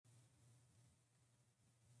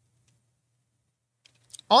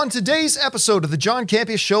On today's episode of the John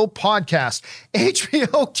Campea Show podcast,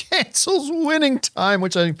 HBO cancels Winning Time,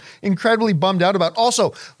 which I'm incredibly bummed out about.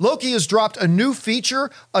 Also, Loki has dropped a new feature,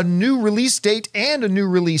 a new release date, and a new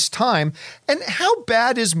release time. And how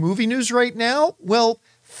bad is movie news right now? Well,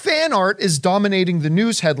 fan art is dominating the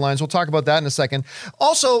news headlines. We'll talk about that in a second.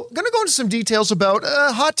 Also, going to go into some details about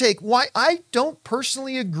hot take, why I don't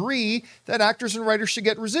personally agree that actors and writers should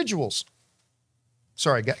get residuals.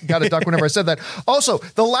 Sorry, got to duck whenever I said that. Also,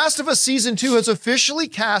 The Last of Us Season 2 has officially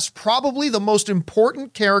cast probably the most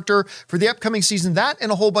important character for the upcoming season. That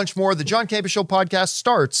and a whole bunch more. The John Campea Show podcast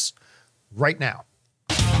starts right now.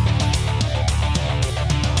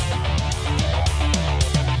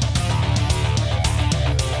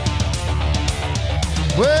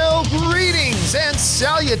 Well, greetings and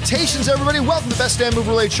salutations, everybody. Welcome to the best damn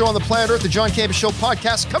movie-related show on the planet Earth, the John Campea Show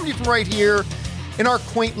podcast, coming to you from right here in our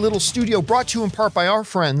quaint little studio, brought to you in part by our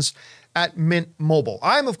friends at Mint Mobile.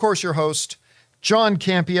 I'm, of course, your host, John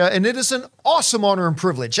Campea, and it is an awesome honor and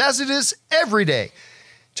privilege, as it is every day,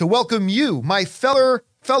 to welcome you, my fellow,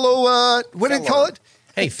 what do you call it?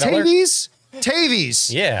 Hey, feller.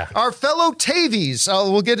 Tavies. Yeah. Our fellow Tavies.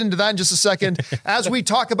 We'll get into that in just a second as we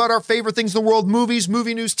talk about our favorite things in the world, movies,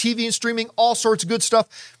 movie news, TV and streaming, all sorts of good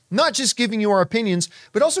stuff. Not just giving you our opinions,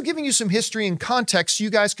 but also giving you some history and context so you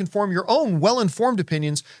guys can form your own well-informed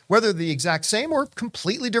opinions, whether the exact same or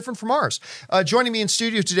completely different from ours. Joining me in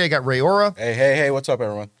studio today, I got Ray Ora. Hey, what's up,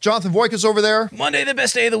 everyone? Jonathan Voight is over there. Monday, the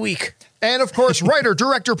best day of the week. And, of course, writer,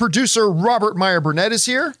 director, producer Robert Meyer Burnett is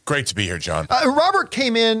here. Great to be here, John. Robert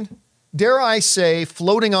came in, dare I say,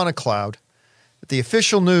 floating on a cloud at the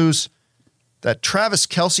official news that Travis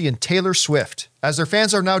Kelce and Taylor Swift, as their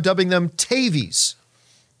fans are now dubbing them Tavies,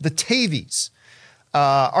 the Tavies,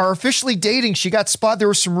 are officially dating. She got spotted. There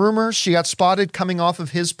were some rumors. She got spotted coming off of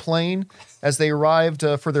his plane as they arrived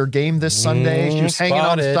for their game this Sunday. She was hanging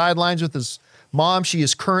on the sidelines with his mom. She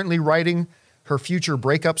is currently writing her future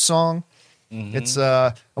breakup song. It's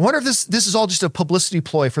I wonder if this is all just a publicity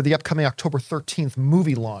ploy for the upcoming October 13th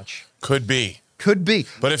movie launch. Could be.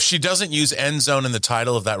 But if she doesn't use End Zone in the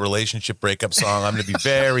title of that relationship breakup song, I'm going to be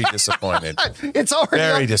very disappointed. It's already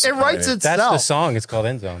Very it disappointed. writes itself. That's the song. It's called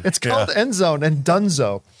End Zone. It's called End Zone and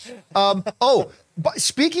Dunzo. But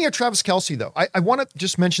speaking of Travis Kelce, though, I want to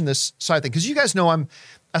just mention this side thing because you guys know I'm,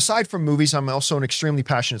 aside from movies, I'm also an extremely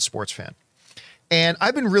passionate sports fan. And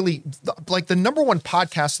I've been really, like, the number one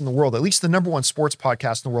podcast in the world, at least the number one sports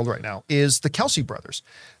podcast in the world right now, is the Kelce brothers,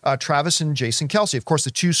 Travis and Jason Kelce. Of course,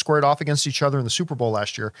 the two squared off against each other in the Super Bowl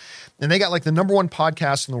last year. And they got like the number one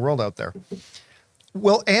podcast in the world out there.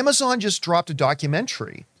 Well, Amazon just dropped a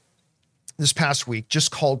documentary this past week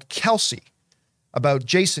just called Kelce, about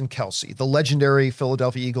Jason Kelce, the legendary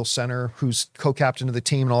Philadelphia Eagles center who's co-captain of the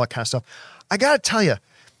team and all that kind of stuff. I got to tell you,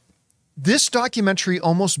 this documentary,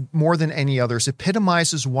 almost more than any others,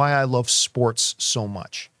 epitomizes why I love sports so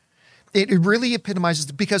much. It really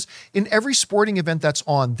epitomizes, because in every sporting event that's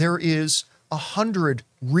on, there is 100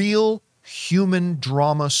 real human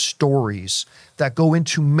drama stories that go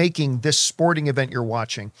into making this sporting event you're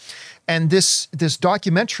watching. And this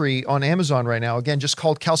documentary on Amazon right now, again, just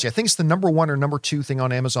called Kelce. I think it's the number one or number two thing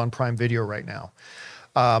on Amazon Prime Video right now.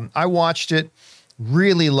 I watched it,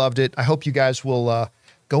 really loved it. I hope you guys will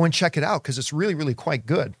go and check it out because it's really, really quite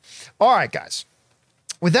good. All right, guys.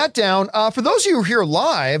 With that down, for those of you who are here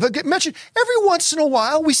live, I mentioned every once in a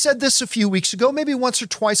while, we said this a few weeks ago, maybe once or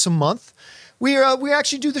twice a month, we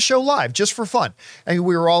actually do the show live just for fun. And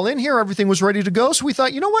we were all in here, everything was ready to go. So we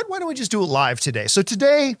thought, you know what, why don't we just do it live today? So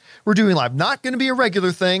today we're doing live. Not going to be a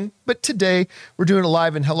regular thing, but today we're doing it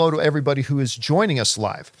live, and hello to everybody who is joining us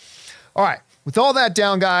live. All right, with all that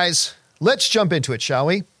down, guys, let's jump into it, shall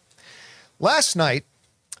we? Last night,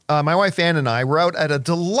 my wife Ann and I were out at a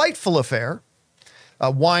delightful affair,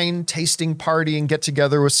 a wine tasting party and get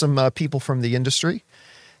together with some people from the industry.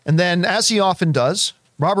 And then, as he often does,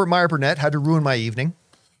 Robert Meyer Burnett had to ruin my evening.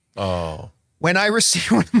 Oh. When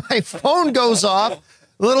my phone goes off,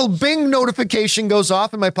 a little Bing notification goes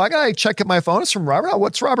off in my pocket. I check at my phone. It's from Robert. Oh,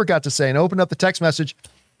 what's Robert got to say? And I open up the text message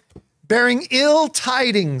bearing ill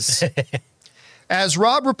tidings. As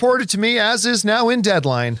Rob reported to me, as is now in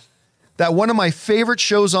Deadline, that one of my favorite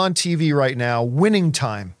shows on TV right now, Winning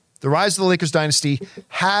Time, The Rise of the Lakers Dynasty,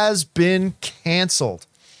 has been canceled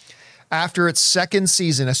after its second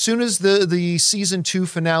season. As soon as the season 2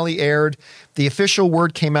 finale aired, the official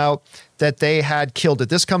word came out that they had killed it.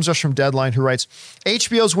 This comes us from Deadline, who writes,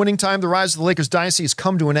 HBO's Winning Time, The Rise of the Lakers Dynasty has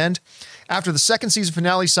come to an end. After the second season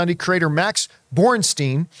finale Sunday, creator Max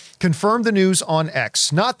Bornstein confirmed the news on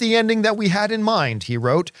X. Not the ending that we had in mind, he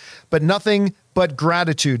wrote, but nothing but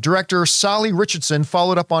gratitude. Director Sally Richardson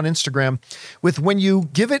followed up on Instagram with, when you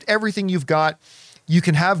give it everything you've got, you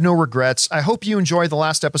can have no regrets. I hope you enjoy the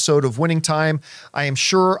last episode of Winning Time. I am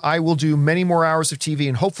sure I will do many more hours of TV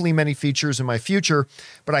and hopefully many features in my future,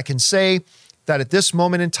 but I can say that at this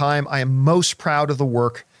moment in time, I am most proud of the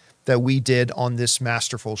work that we did on this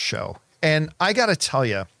masterful show. And I got to tell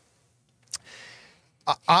you,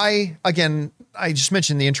 I just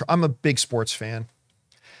mentioned in the intro, I'm a big sports fan.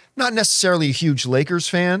 Not necessarily a huge Lakers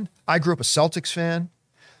fan. I grew up a Celtics fan.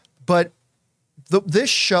 But this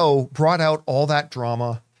show brought out all that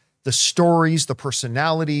drama, the stories, the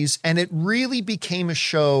personalities, and it really became a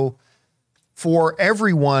show for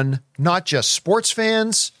everyone, not just sports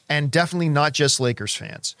fans and definitely not just Lakers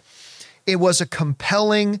fans. It was a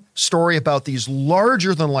compelling story about these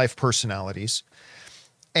larger-than-life personalities,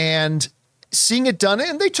 and seeing it done,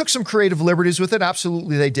 and they took some creative liberties with it.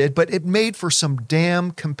 Absolutely they did, but it made for some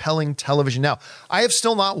damn compelling television. Now, I have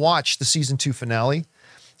still not watched the season 2 finale.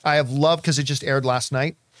 I have loved, because it just aired last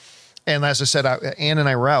night. And as I said, Ann and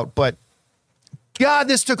I were out, but God,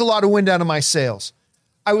 this took a lot of wind out of my sails.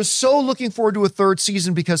 I was so looking forward to a third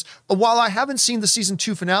season because while I haven't seen the season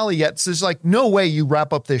 2 finale yet, so there's like no way you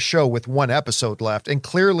wrap up this show with one episode left. And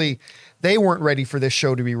clearly they weren't ready for this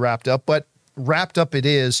show to be wrapped up, but wrapped up it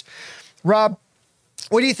is. Rob,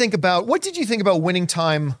 what did you think about Winning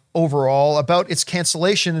Time overall, about its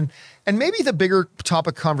cancellation, and maybe the bigger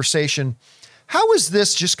topic conversation? How is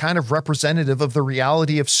this just kind of representative of the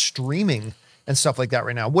reality of streaming and stuff like that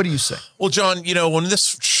right now? What do you say? Well, John, when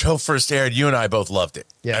this show first aired, you and I both loved it.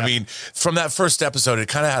 Yeah. I mean, from that first episode, it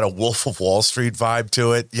kind of had a Wolf of Wall Street vibe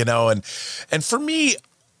to it, and for me,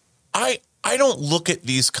 I don't look at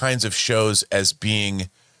these kinds of shows as being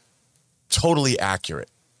totally accurate.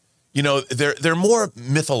 They're more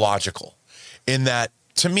mythological in that,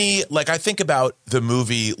 to me, like I think about the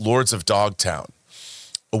movie Lords of Dogtown,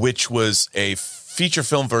 which was a feature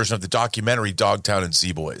film version of the documentary Dogtown and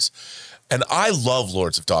Z-Boys. And I love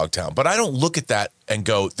Lords of Dogtown, but I don't look at that and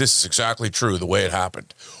go, this is exactly true the way it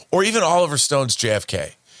happened. Or even Oliver Stone's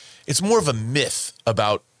JFK. It's more of a myth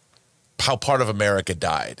about how part of America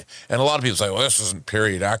died. And a lot of people say, well, this isn't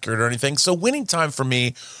period accurate or anything. So Winning Time for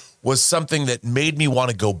me was something that made me want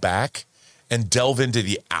to go back and delve into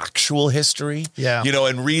the actual history,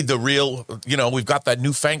 and read the real, we've got that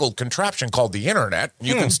newfangled contraption called the internet.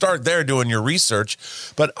 You can start there doing your research.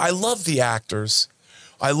 But I love the actors.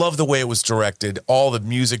 I love the way it was directed, all the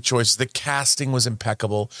music choices, the casting was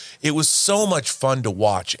impeccable. It was so much fun to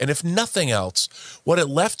watch. And if nothing else, what it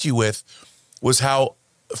left you with was how,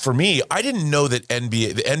 for me, I didn't know that the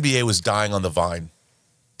NBA was dying on the vine.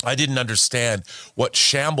 I didn't understand what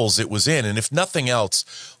shambles it was in. And if nothing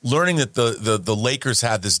else, learning that the Lakers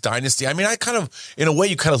had this dynasty. I mean, I kind of, in a way,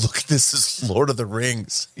 you kind of look at this as Lord of the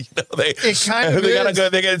Rings. They gotta go,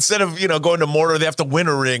 instead of, going to Mordor, they have to win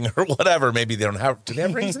a ring or whatever. Maybe they don't have, do they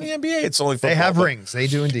have rings in the NBA? It's only football. They have rings. They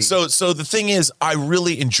do indeed. So the thing is, I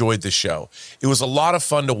really enjoyed the show. It was a lot of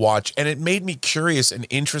fun to watch, and it made me curious and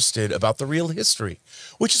interested about the real history,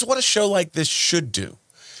 which is what a show like this should do.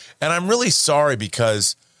 And I'm really sorry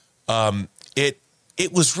because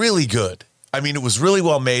it was really good. I mean, it was really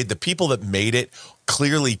well made. The people that made it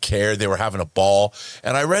clearly cared. They were having a ball.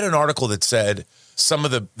 And I read an article that said some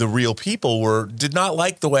of the real people did not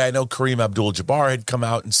like the way, I know Kareem Abdul-Jabbar had come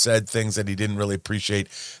out and said things that he didn't really appreciate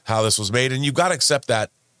how this was made. And you've got to accept that.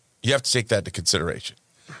 You have to take that into consideration.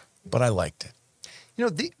 But I liked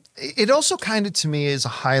it. It also kind of, to me, is a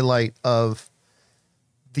highlight of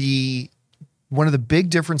one of the big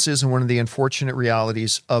differences and one of the unfortunate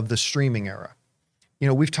realities of the streaming era.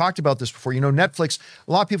 We've talked about this before. Netflix,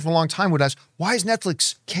 a lot of people for a long time would ask, why is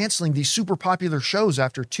Netflix canceling these super popular shows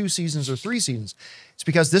after 2 seasons or 3 seasons? It's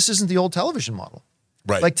because this isn't the old television model.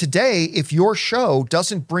 Right. Like today, if your show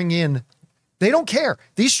doesn't bring in, they don't care.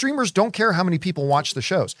 These streamers don't care how many people watch the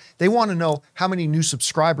shows. They want to know how many new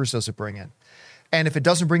subscribers does it bring in. And if it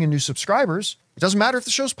doesn't bring in new subscribers, it doesn't matter if the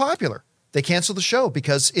show's popular. They cancel the show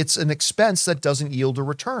because it's an expense that doesn't yield a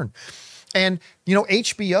return. And,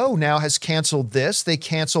 HBO now has canceled this. They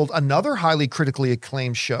canceled another highly critically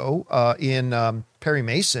acclaimed show in Perry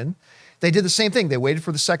Mason. They did the same thing. They waited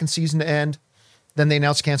for the second season to end. Then they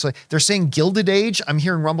announced canceling. They're saying Gilded Age. I'm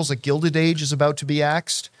hearing rumbles that Gilded Age is about to be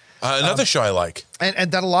axed. Another show I like.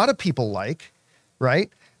 And that a lot of people like, right?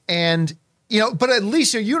 And, but at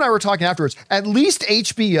least, you and I were talking afterwards, at least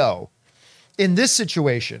HBO in this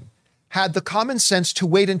situation had the common sense to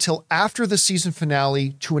wait until after the season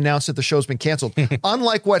finale to announce that the show's been canceled.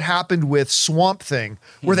 Unlike what happened with Swamp Thing,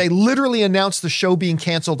 where they literally announced the show being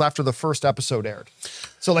canceled after the first episode aired.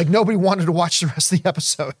 So like nobody wanted to watch the rest of the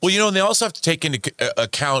episode. Well, and they also have to take into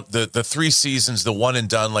account the 3 seasons, the one and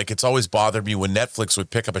done. Like it's always bothered me when Netflix would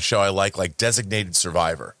pick up a show I like Designated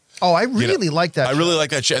Survivor. Oh, I really like that. I really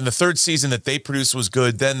like that show. And the 3rd season that they produced was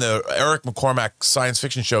good. Then the Eric McCormack science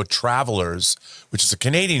fiction show Travelers, which is a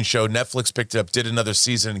Canadian show, Netflix picked it up, did another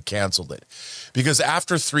season and canceled it. Because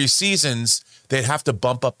after 3 seasons, they'd have to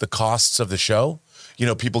bump up the costs of the show.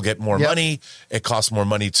 People get more money. It costs more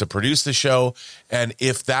money to produce the show. And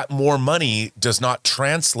if that more money does not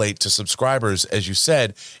translate to subscribers, as you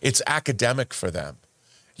said, it's academic for them.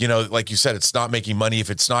 Like you said, it's not making money. If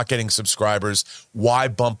it's not getting subscribers, why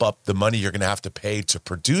bump up the money you're going to have to pay to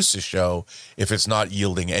produce a show if it's not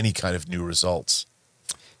yielding any kind of new results?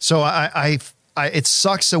 So it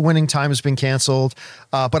sucks that Winning Time has been canceled,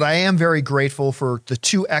 but I am very grateful for the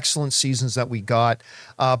 2 excellent seasons that we got.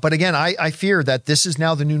 But again, I fear that this is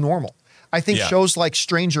now the new normal. I think shows like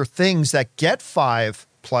Stranger Things that get 5+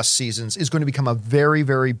 seasons is going to become a very,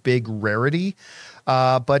 very big rarity.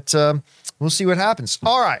 But we'll see what happens.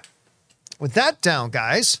 All right. With that down,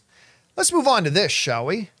 guys, let's move on to this, shall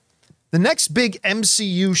we? The next big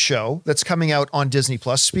MCU show that's coming out on Disney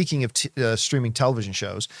Plus, speaking of streaming television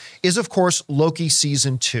shows, is, of course, Loki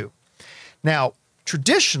Season 2. Now,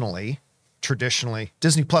 traditionally,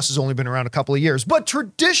 Disney Plus has only been around a couple of years, but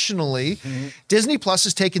traditionally, Disney Plus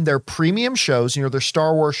has taken their premium shows, their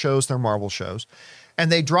Star Wars shows, their Marvel shows,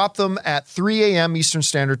 and they drop them at 3 a.m. Eastern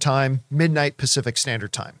Standard Time, midnight Pacific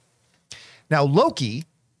Standard Time. Now, Loki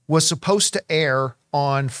was supposed to air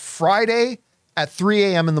on Friday at 3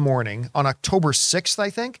 a.m. in the morning on October 6th, I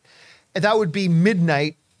think. And that would be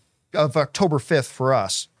midnight of October 5th for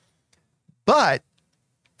us. But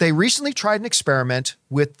they recently tried an experiment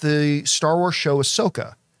with the Star Wars show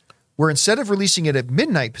Ahsoka, where instead of releasing it at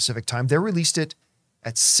midnight Pacific time, they released it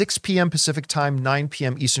at 6 p.m. Pacific time, 9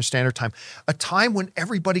 p.m. Eastern Standard Time, a time when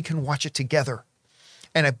everybody can watch it together.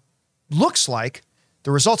 And it looks like the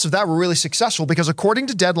results of that were really successful because according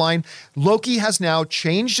to Deadline, Loki has now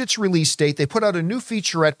changed its release date. They put out a new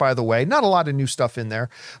featurette, by the way, not a lot of new stuff in there,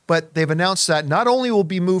 but they've announced that not only will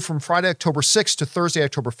be moved from Friday, October 6th to Thursday,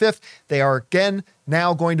 October 5th, they are again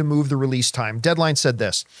now going to move the release time. Deadline said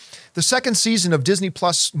this: the 2nd season of Disney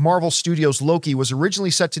Plus Marvel Studios' Loki was originally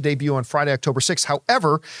set to debut on Friday, October 6th.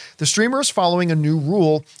 However, the streamer is following a new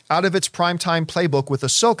rule out of its primetime playbook with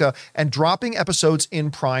Ahsoka and dropping episodes in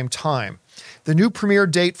prime time. The new premiere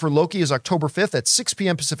date for Loki is October 5th at 6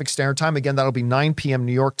 p.m. Pacific Standard Time. Again, that'll be 9 p.m.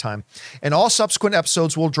 New York time. And all subsequent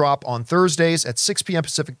episodes will drop on Thursdays at 6 p.m.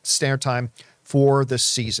 Pacific Standard Time for the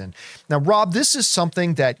season. Now, Rob, this is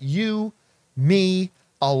something that you, me,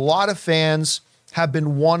 a lot of fans have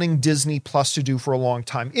been wanting Disney Plus to do for a long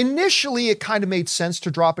time. Initially, it kind of made sense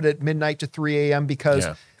to drop it at midnight to 3 a.m. because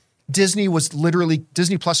Disney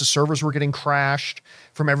Plus's servers were getting crashed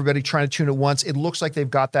from everybody trying to tune at once. It looks like they've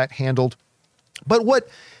got that handled. But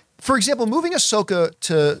for example, moving Ahsoka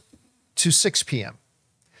to 6 p.m.,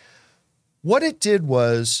 what it did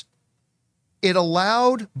was it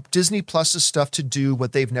allowed Disney Plus's stuff to do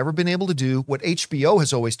what they've never been able to do, what HBO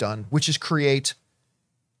has always done, which is create,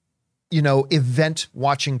 event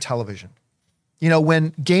watching television.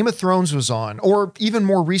 When Game of Thrones was on, or even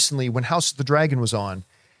more recently when House of the Dragon was on,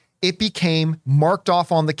 it became marked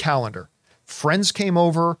off on the calendar. Friends came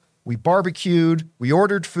over, we barbecued, we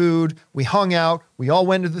ordered food, we hung out, we all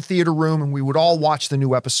went to the theater room, and we would all watch the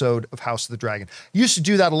new episode of House of the Dragon. Used to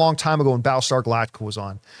do that a long time ago when Battlestar Galactica was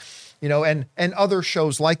on, and other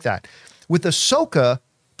shows like that. With Ahsoka,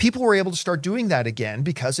 people were able to start doing that again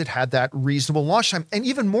because it had that reasonable launch time. And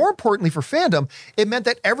even more importantly for fandom, it meant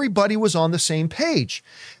that everybody was on the same page.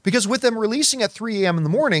 Because with them releasing at 3 a.m. in the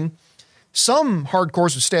morning, some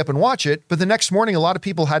hardcores would stay up and watch it, but the next morning, a lot of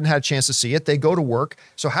people hadn't had a chance to see it. They go to work.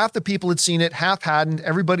 So half the people had seen it, half hadn't.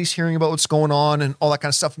 Everybody's hearing about what's going on and all that kind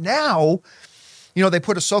of stuff. Now, they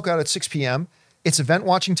put Ahsoka out at 6 p.m. It's event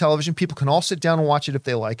watching television. People can all sit down and watch it if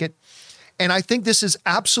they like it. And I think this is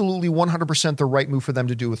absolutely 100% the right move for them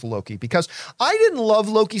to do with Loki, because I didn't love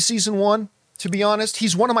Loki season 1, to be honest.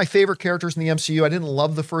 He's one of my favorite characters in the MCU. I didn't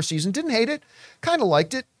love the first season, didn't hate it, kind of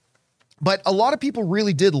liked it. But a lot of people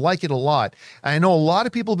really did like it a lot. I know a lot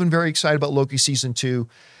of people have been very excited about Loki season 2.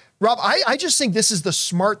 Rob, I just think this is the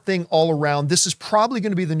smart thing all around. This is probably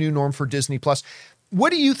going to be the new norm for Disney Plus.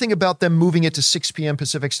 What do you think about them moving it to 6 p.m.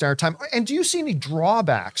 Pacific Standard Time? And do you see any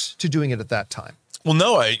drawbacks to doing it at that time? Well,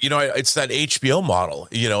 no, it's that HBO model.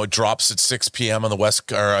 It drops at 6 p.m. on the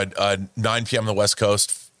West, or 9 p.m. on the West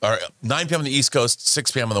Coast, or 9 p.m. on the East Coast,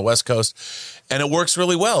 6 p.m. on the West Coast. And it works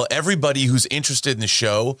really well. Everybody who's interested in the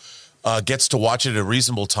show gets to watch it at a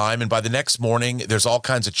reasonable time. And by the next morning, there's all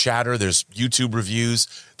kinds of chatter. There's YouTube reviews.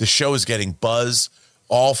 The show is getting buzz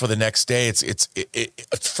all for the next day. It's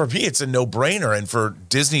for me, it's a no-brainer. And for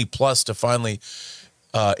Disney Plus to finally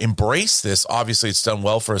embrace this, obviously it's done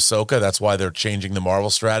well for Ahsoka. That's why they're changing the Marvel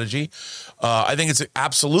strategy. I think it's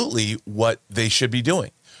absolutely what they should be doing.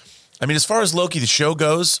 I mean, as far as Loki, the show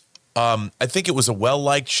goes, I think it was a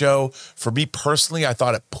well-liked show. For me personally, I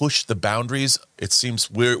thought it pushed the boundaries. It seems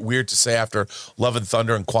weird to say after Love and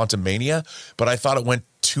Thunder and Quantum Mania, but I thought it went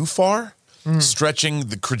too far, stretching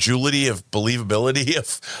the credulity of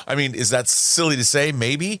believability. I mean, is that silly to say?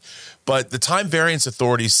 Maybe. But the Time Variance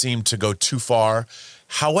Authority seemed to go too far.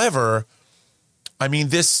 However, I mean,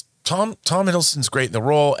 Tom Hiddleston's great in the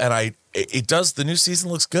role, and the new season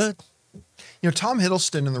looks good. You know, Tom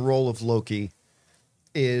Hiddleston in the role of Loki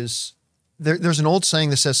is, there's an old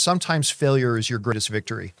saying that says sometimes failure is your greatest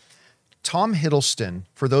victory. Tom Hiddleston,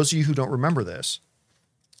 for those of you who don't remember this,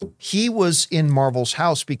 he was in Marvel's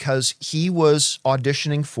house because he was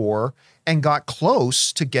auditioning for and got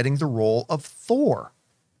close to getting the role of Thor.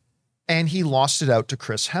 And he lost it out to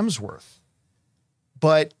Chris Hemsworth.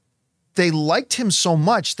 But they liked him so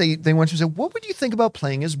much, they went to him and said, what would you think about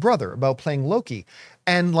playing his brother, about playing Loki?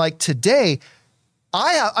 And like today,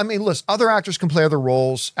 I mean, listen, other actors can play other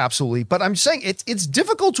roles, absolutely. But I'm saying it's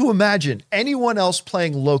difficult to imagine anyone else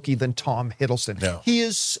playing Loki than Tom Hiddleston. No.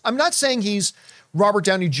 I'm not saying he's Robert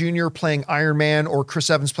Downey Jr. playing Iron Man or Chris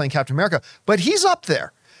Evans playing Captain America, but he's up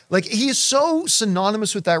there. Like, he is so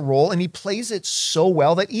synonymous with that role, and he plays it so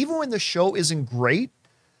well that even when the show isn't great,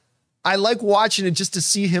 I like watching it just to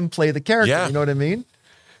see him play the character. Yeah. You know what I mean?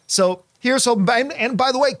 So here's hope. And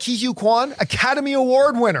by the way, Ke Huy Quan, Academy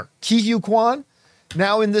Award winner. Ke Huy Quan,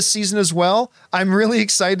 now in this season as well. I'm really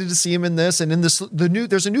excited to see him in this. And in this,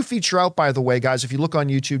 there's a new feature out, by the way, guys. If you look on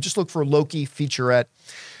YouTube, just look for Loki featurette.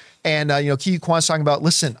 And Ke Huy Quan's talking about,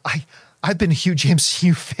 listen, I've been a huge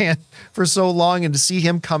MCU fan for so long, and to see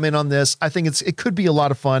him come in on this, I think it could be a lot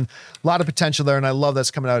of fun, a lot of potential there, and I love that's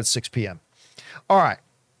coming out at 6 p.m. All right.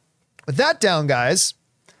 With that down, guys,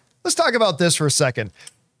 let's talk about this for a second.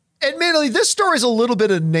 Admittedly, this story is a little bit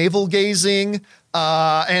of navel gazing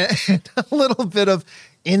and a little bit of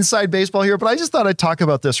inside baseball here, but I just thought I'd talk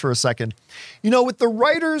about this for a second. You know, with the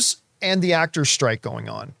writers and the actors strike going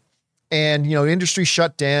on, and, you know, industry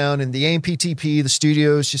shut down, and the AMPTP, the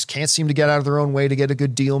studios just can't seem to get out of their own way to get a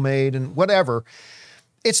good deal made and whatever.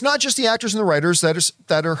 It's not just the actors and the writers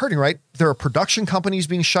that are hurting, right? There are production companies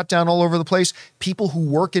being shut down all over the place. People who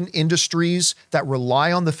work in industries that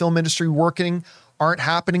rely on the film industry working aren't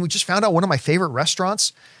happening. We just found out one of my favorite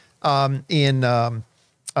restaurants out in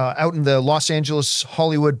the Los Angeles,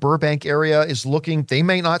 Hollywood, Burbank area they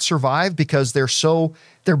may not survive because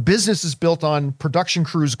their business is built on production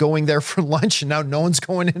crews going there for lunch, and now no one's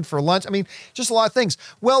going in for lunch. I mean, just a lot of things.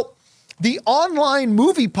 Well, the online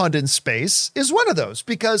movie pundit space is one of those,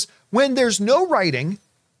 because when there's no writing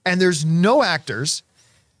and there's no actors,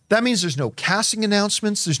 that means there's no casting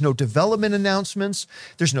announcements, there's no development announcements,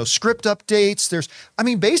 there's no script updates.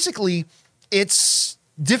 Basically, it's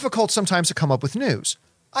difficult sometimes to come up with news.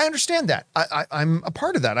 I understand that. I'm a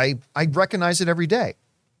part of that. I recognize it every day.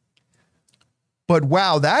 But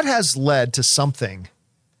wow, that has led to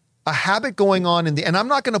a habit going on and I'm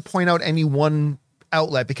not going to point out any one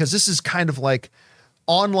outlet, because this is kind of like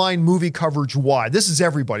online movie coverage wide. This is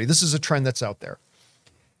everybody. This is a trend that's out there,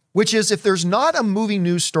 which is, if there's not a movie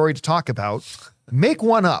news story to talk about, make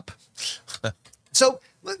one up. So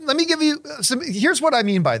let me give you here's what I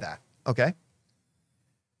mean by that. Okay.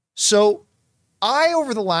 So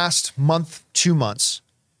over the last month, 2 months,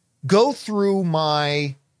 go through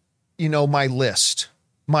my list,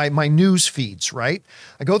 my news feeds, right?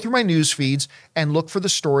 I go through my news feeds and look for the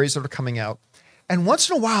stories that are coming out. And once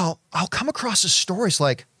in a while, I'll come across stories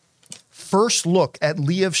like first look at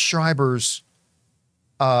Liev Schreiber's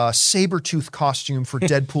Sabretooth costume for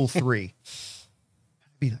Deadpool 3.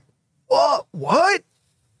 Be like, what?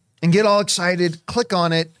 And get all excited, click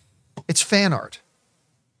on it. It's fan art.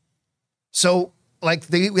 So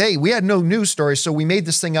we had no news stories, so we made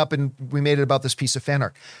this thing up and we made it about this piece of fan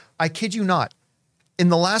art. I kid you not. In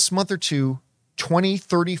the last month or two, 20,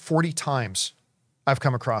 30, 40 times I've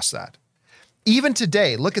come across that. Even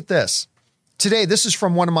today, look at this. Today, this is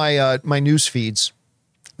from one of my news feeds.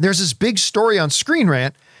 There's this big story on Screen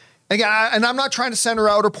Rant. Again, and I'm not trying to center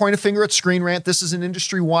out or point a finger at Screen Rant. This is an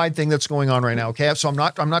industry-wide thing that's going on right now, okay? So I'm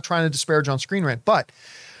not trying to disparage on Screen Rant. But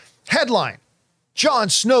headline, Jon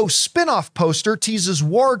Snow spin-off poster teases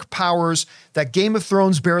warg powers that Game of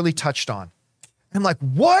Thrones barely touched on. I'm like,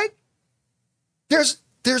 what?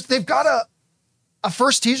 They've got a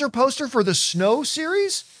first teaser poster for the Snow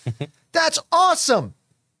series? That's awesome.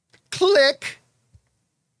 Click.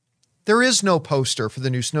 There is no poster for the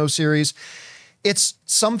new Snow series. It's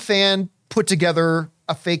some fan put together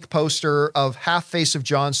a fake poster of half face of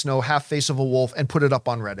Jon Snow, half face of a wolf, and put it up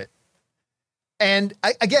on Reddit. And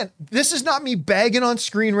again, this is not me bagging on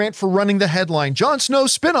Screen Rant for running the headline. Jon Snow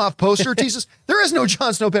spinoff poster teases. There is no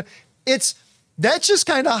Jon Snow. That just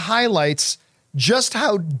kind of highlights just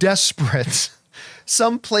how desperate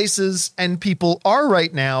some places and people are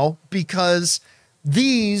right now, because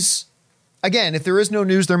these, again, if there is no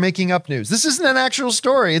news, they're making up news. This isn't an actual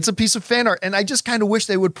story. It's a piece of fan art. And I just kind of wish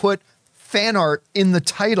they would put fan art in the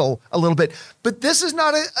title a little bit. But this is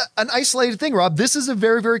not an isolated thing, Rob. This is a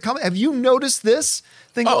very, very common. Have you noticed this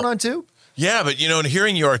thing going on too? Yeah, but and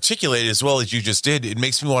hearing you articulate as well as you just did, it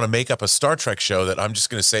makes me want to make up a Star Trek show that I'm just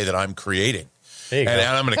going to say that I'm creating. And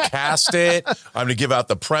I'm going to cast it. I'm going to give out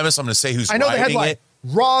the premise. I'm going to say who's writing the headline. it.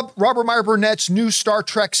 Robert Meyer Burnett's new Star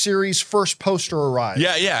Trek series first poster arrived.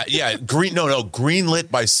 Yeah.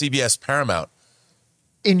 Greenlit by CBS Paramount.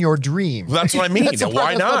 In your dream. That's what I mean.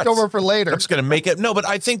 Why not? Over for later. I'm just going to make it. No, but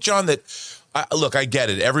I think, John, that look, I get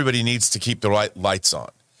it. Everybody needs to keep the right lights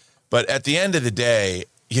on. But at the end of the day,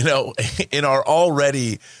 in our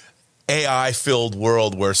already AI-filled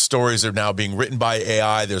world where stories are now being written by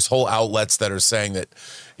AI, there's whole outlets that are saying that,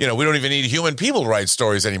 we don't even need human people to write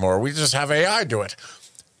stories anymore. We just have AI do it.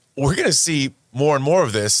 We're going to see more and more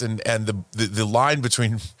of this, and the line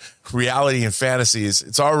between reality and fantasy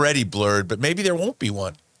it's already blurred, but maybe there won't be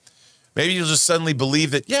one. Maybe you'll just suddenly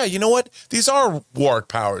believe that, you know what? These are warp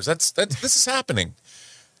powers. This is happening.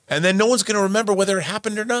 And then no one's going to remember whether it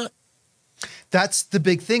happened or not. That's the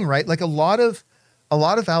big thing, right? Like a lot of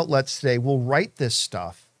outlets today will write this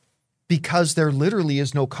stuff because there literally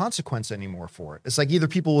is no consequence anymore for it. It's like either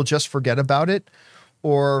people will just forget about it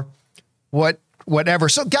or whatever.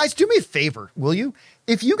 So guys, do me a favor, will you?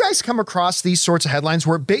 If you guys come across these sorts of headlines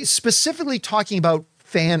where specifically talking about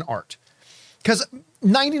fan art, because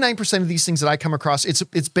 99% of these things that I come across, it's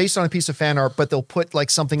based on a piece of fan art, but they'll put like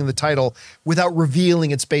something in the title without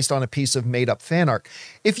revealing it's based on a piece of made up fan art.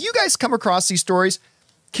 If you guys come across these stories,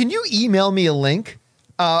 can you email me a link?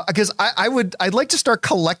 Because I'd like to start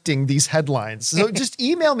collecting these headlines. So just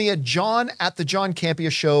email me at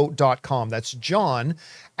john@thejohncampiashow.com. That's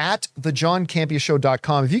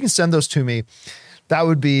john@thejohncampiashow.com. If you can send those to me, that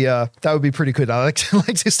would be pretty good. I like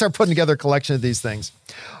to start putting together a collection of these things.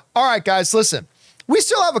 All right, guys, listen. We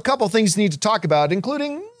still have a couple things we need to talk about,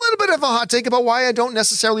 including a little bit of a hot take about why I don't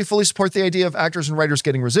necessarily fully support the idea of actors and writers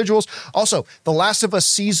getting residuals. Also, The Last of Us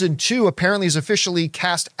Season 2 apparently has officially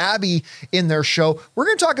cast Abby in their show. We're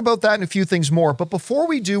going to talk about that and a few things more. But before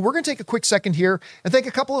we do, we're going to take a quick second here and thank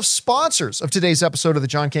a couple of sponsors of today's episode of the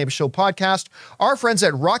John Campea Show podcast, our friends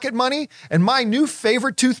at Rocket Money and my new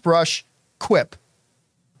favorite toothbrush, Quip.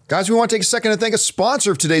 Guys, we want to take a second to thank a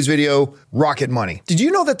sponsor of today's video, Rocket Money. Did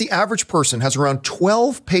you know that the average person has around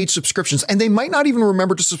 12 paid subscriptions and they might not even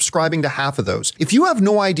remember to subscribing to half of those? If you have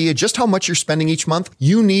no idea just how much you're spending each month,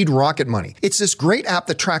 you need Rocket Money. It's this great app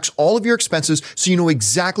that tracks all of your expenses so you know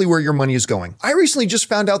exactly where your money is going. I recently just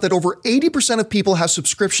found out that over 80% of people have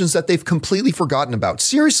subscriptions that they've completely forgotten about.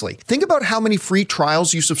 Seriously, think about how many free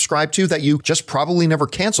trials you subscribe to that you just probably never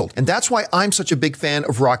canceled. And that's why I'm such a big fan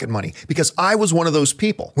of Rocket Money, because I was one of those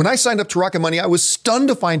people. When I signed up to Rocket Money, I was stunned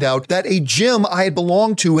to find out that a gym I had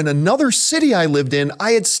belonged to in another city I lived in,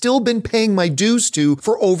 I had still been paying my dues to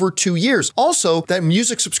for over 2 years. Also, that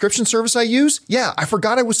music subscription service I use, I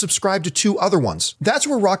forgot I was subscribed to 2 other ones. That's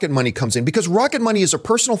where Rocket Money comes in, because Rocket Money is a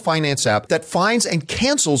personal finance app that finds and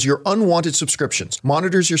cancels your unwanted subscriptions,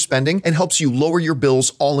 monitors your spending, and helps you lower your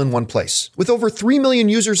bills all in one place. With over 3 million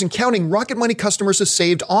users and counting, Rocket Money customers have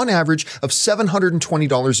saved on average of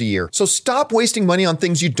 $720 a year. So stop wasting money on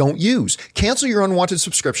things you don't use. Cancel your unwanted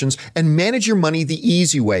subscriptions and manage your money the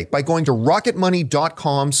easy way by going to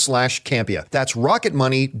rocketmoney.com/Campea. That's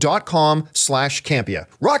rocketmoney.com/Campea.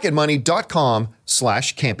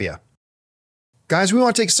 rocketmoney.com/Campea. Guys, we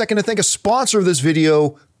want to take a second to thank a sponsor of this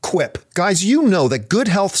video, Quip. Guys, you know that good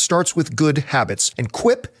health starts with good habits, and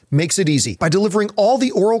Quip makes it easy by delivering all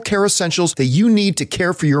the oral care essentials that you need to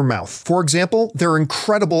care for your mouth. For example, their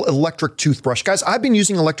incredible electric toothbrush. Guys, I've been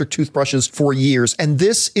using electric toothbrushes for years, and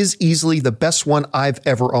this is easily the best one I've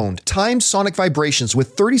ever owned. Timed sonic vibrations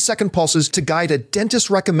with 30-second pulses to guide a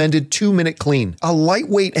dentist-recommended 2-minute clean. A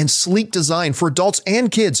lightweight and sleek design for adults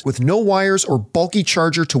and kids with no wires or bulky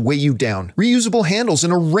charger to weigh you down. Reusable handles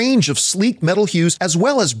in a range of sleek metal hues, as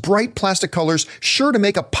well as has bright plastic colors sure to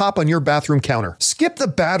make a pop on your bathroom counter. Skip the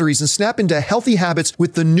batteries and snap into healthy habits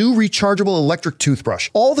with the new rechargeable electric toothbrush.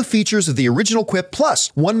 All the features of the original Quip,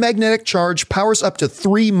 plus one magnetic charge powers up to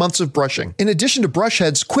 3 months of brushing. In addition to brush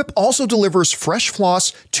heads, Quip also delivers fresh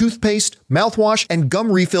floss, toothpaste, mouthwash, and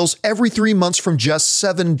gum refills every 3 months from just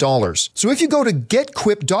 $7. So if you go to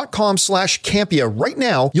getquip.com/Campea right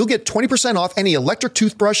now, you'll get 20% off any electric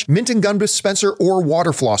toothbrush, mint and gum dispenser, or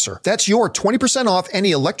water flosser. That's your 20% off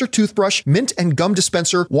any electric toothbrush, mint and gum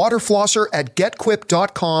dispenser, water flosser at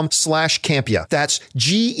getquip.com/Campea. That's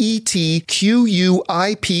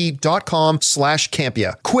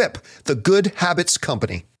GETQUIP.com/Campea. Quip, the good habits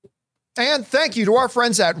company. And thank you to our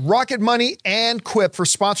friends at Rocket Money and Quip for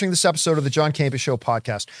sponsoring this episode of the John Campea Show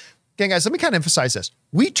podcast. Again, guys, let me kind of emphasize this.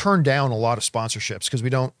 We turn down a lot of sponsorships because we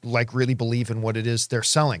don't really believe in what it is they're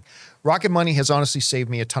selling. Rocket Money has honestly saved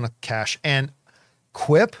me a ton of cash, and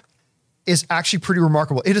Quip is actually pretty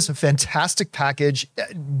remarkable. It is a fantastic package.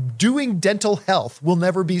 Doing dental health will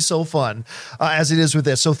never be so fun as it is with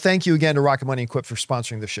this. So thank you again to Rocket Money and Quip for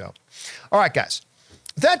sponsoring the show. All right, guys,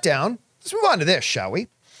 with that down, let's move on to this, shall we?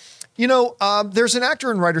 You know, there's an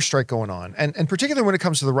actor and writer strike going on, and particularly when it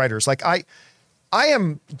comes to the writers, like I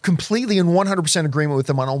am completely and 100% agreement with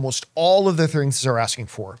them on almost all of the things they're asking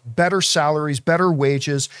for. Better salaries, better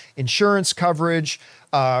wages, insurance coverage,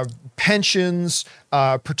 pensions,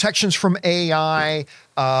 protections from AI,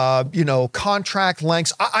 contract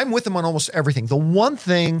lengths. I'm with them on almost everything. The one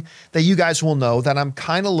thing that you guys will know that I'm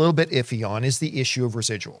kind of a little bit iffy on is the issue of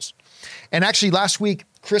residuals. And actually last week,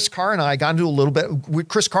 Chris Carr and I got into a little bit with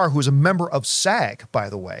Chris Carr, who is a member of SAG, by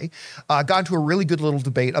the way, got into a really good little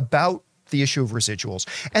debate about the issue of residuals.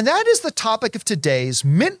 And that is the topic of today's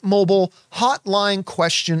Mint Mobile hotline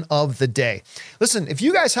question of the day. Listen, if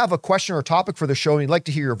you guys have a question or a topic for the show and you'd like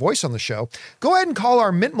to hear your voice on the show, go ahead and call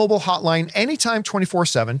our Mint Mobile hotline anytime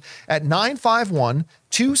 24/7 at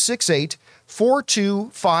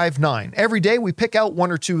 951-268-4259. Every day we pick out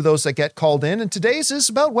one or two of those that get called in, and today's is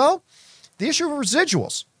about, well, the issue of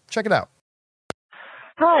residuals. Check it out.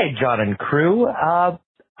 Hi, John and crew.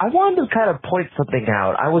 I wanted to kind of point something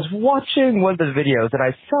out. I was watching one of the videos and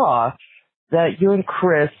I saw that you and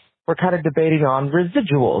Chris were kind of debating on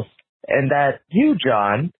residuals, and that you,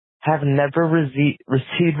 John, have never received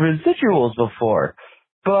residuals before.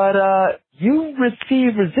 But you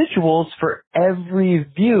receive residuals for every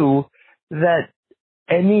view that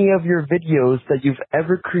any of your videos that you've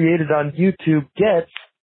ever created on YouTube gets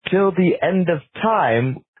till the end of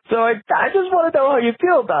time. So I just want to know how you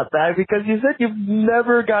feel about that, because you said you've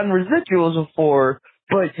never gotten residuals before,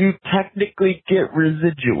 but you technically get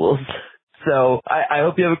residuals. So I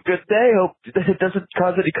hope you have a good day. Hope it doesn't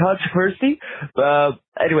cause any controversy.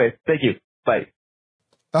 Anyway, thank you. Bye.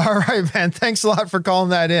 All right, man. Thanks a lot for calling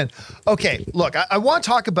that in. Okay, look, I want to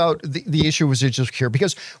talk about the issue of residuals here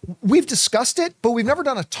because we've discussed it, but we've never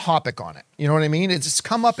done a topic on it. You know what I mean? It's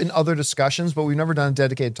come up in other discussions, but we've never done a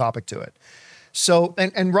dedicated topic to it. So,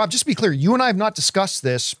 and Rob, just to be clear, you and I have not discussed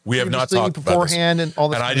this. We have not talked beforehand about this. and all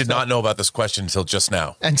this. And I did not know about this question until just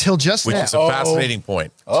now. Which is a fascinating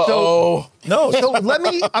point. So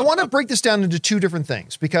I want to break this down into two different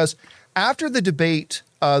things, because after the debate,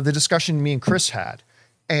 the discussion me and Chris had,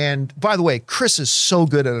 and by the way, Chris is so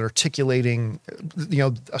good at articulating,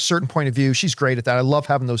 a certain point of view. She's great at that. I love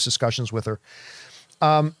having those discussions with her.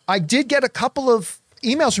 I did get a couple of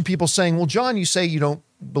emails from people saying, well, John, you say you don't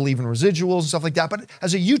believe in residuals and stuff like that, but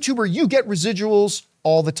as a YouTuber, you get residuals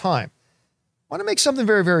all the time. I want to make something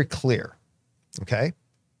very, very clear. Okay.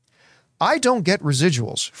 I don't get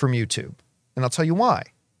residuals from YouTube, and I'll tell you why.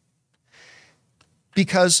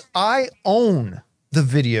 Because I own the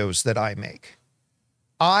videos that I make.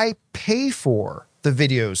 I pay for the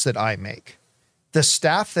videos that I make. The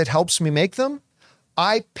staff that helps me make them,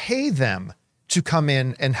 I pay them to come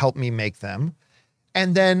in and help me make them.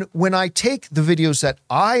 And then when I take the videos that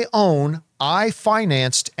I own, I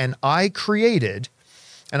financed, and I created,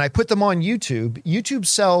 and I put them on YouTube, YouTube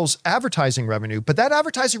sells advertising revenue, but that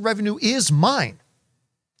advertising revenue is mine.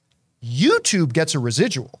 YouTube gets a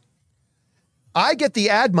residual. I get the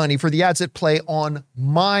ad money for the ads that play on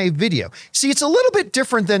my video. See, it's a little bit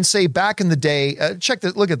different than, say, back in the day.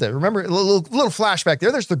 Look at that. Remember, a little flashback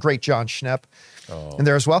there. There's the great John Schnepp in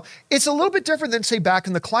there as well. It's a little bit different than, say, back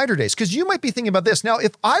in the Collider days, because you might be thinking about this. Now,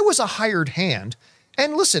 if I was a hired hand,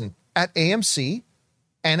 and listen, at AMC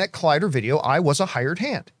and at Collider Video, I was a hired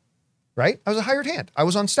hand, right? I was a hired hand. I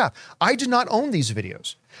was on staff. I did not own these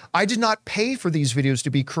videos. I did not pay for these videos to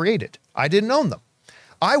be created. I didn't own them.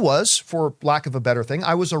 I was, for lack of a better thing,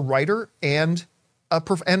 I was a writer and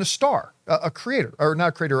a star, a creator, or not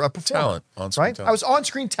a creator, a performer. Talent, on-screen right? talent. I was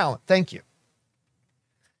on-screen talent. Thank you.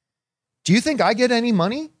 Do you think I get any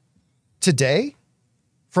money today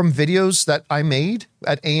from videos that I made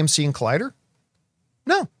at AMC and Collider?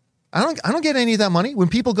 No, I don't get any of that money. When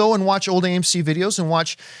people go and watch old AMC videos and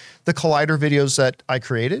watch the Collider videos that I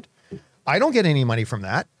created, I don't get any money from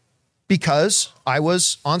that because I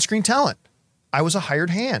was on-screen talent. I was a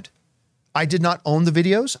hired hand. I did not own the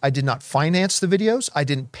videos. I did not finance the videos. I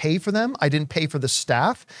didn't pay for them. I didn't pay for the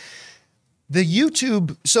staff. The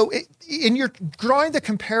YouTube, in your drawing the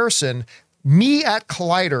comparison, me at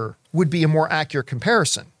Collider would be a more accurate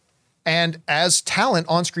comparison. And as talent,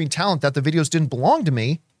 on-screen talent, that the videos didn't belong to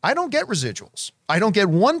me, I don't get residuals. I don't get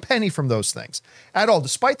one penny from those things at all,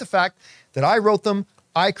 despite the fact that I wrote them,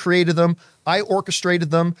 I created them, I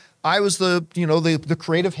orchestrated them. I was the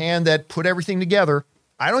creative hand that put everything together.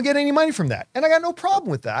 I don't get any money from that. And I got no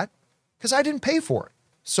problem with that because I didn't pay for it.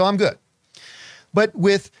 So I'm good. But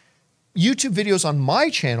with YouTube videos on my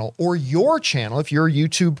channel or your channel, if you're a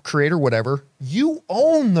YouTube creator, whatever, you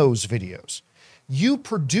own those videos. You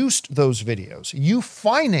produced those videos. You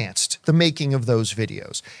financed the making of those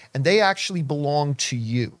videos, and they actually belong to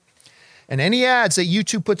you. And any ads that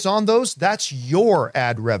YouTube puts on those, that's your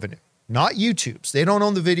ad revenue, not YouTube's. They don't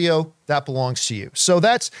own the video, that belongs to you. So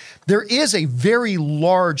there is a very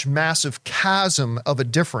large, massive chasm of a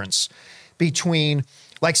difference between,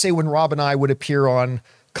 like say when Rob and I would appear on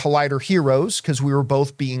Collider Heroes, because we were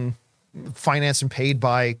both being financed and paid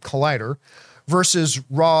by Collider, versus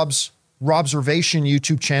Rob's Robservation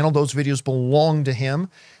YouTube channel. Those videos belong to him.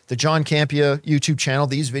 The John Campea YouTube channel,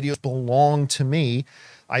 these videos belong to me.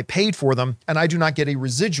 I paid for them, and I do not get a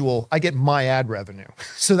residual. I get my ad revenue.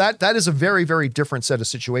 So that is a very, very different set of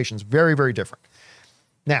situations. Very, very different.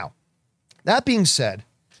 Now, that being said,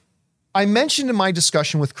 I mentioned in my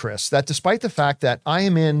discussion with Chris that despite the fact that I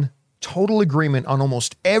am in total agreement on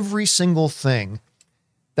almost every single thing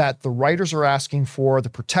that the writers are asking for, the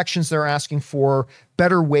protections they're asking for,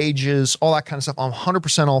 better wages, all that kind of stuff. I'm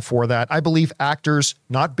 100% all for that. I believe actors,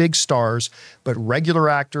 not big stars, but regular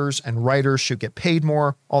actors and writers should get paid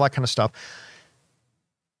more, all that kind of stuff.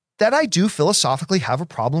 That I do philosophically have a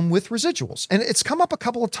problem with residuals. And it's come up a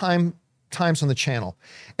couple of times on the channel.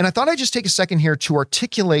 And I thought I'd just take a second here to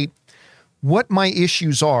articulate what my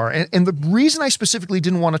issues are. And the reason I specifically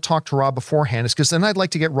didn't want to talk to Rob beforehand is because then I'd like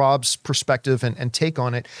to get Rob's perspective and take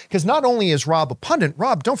on it. Because not only is Rob a pundit,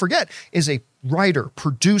 Rob, don't forget, is a writer,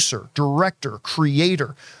 producer, director,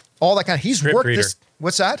 creator, all that kind of, he's Script worked reader. this.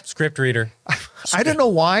 What's that? Script reader. I don't know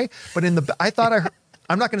why, but I'm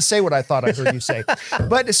not going to say what I thought I heard you say,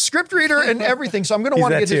 but a script reader and everything. So I'm going to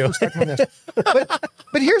want to get his perspective on this.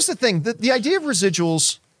 But here's the thing, the idea of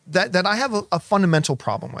residuals that I have a fundamental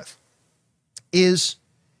problem with is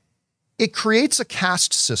it creates a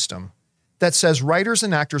caste system that says writers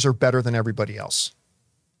and actors are better than everybody else.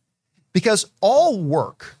 Because all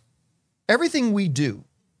work, everything we do,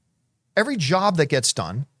 every job that gets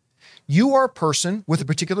done, you are a person with a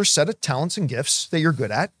particular set of talents and gifts that you're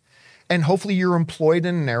good at. And hopefully you're employed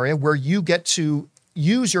in an area where you get to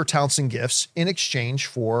use your talents and gifts in exchange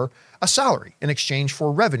for a salary, in exchange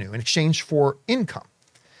for revenue, in exchange for income.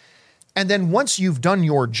 And then once you've done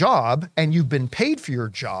your job and you've been paid for your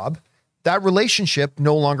job, that relationship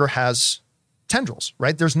no longer has tendrils,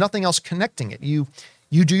 right? There's nothing else connecting it. You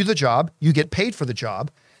do the job, you get paid for the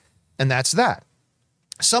job, and that's that.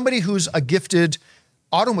 Somebody who's a gifted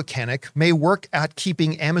auto mechanic may work at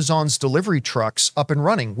keeping Amazon's delivery trucks up and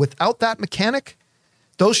running. Without that mechanic,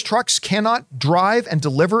 those trucks cannot drive and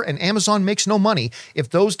deliver, and Amazon makes no money if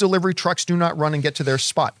those delivery trucks do not run and get to their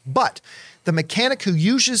spot. But the mechanic who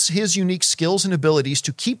uses his unique skills and abilities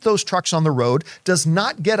to keep those trucks on the road does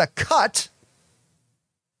not get a cut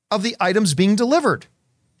of the items being delivered.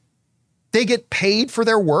 They get paid for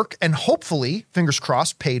their work and hopefully, fingers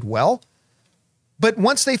crossed, paid well. But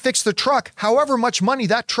once they fix the truck, however much money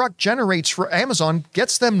that truck generates for Amazon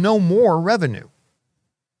gets them no more revenue.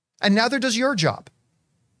 And neither does your job.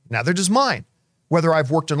 Neither does mine. Whether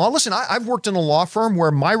I've worked in law. Listen, I've worked in a law firm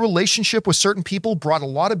where my relationship with certain people brought a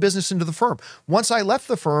lot of business into the firm. Once I left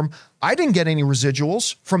the firm, I didn't get any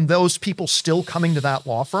residuals from those people still coming to that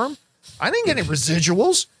law firm. I didn't get any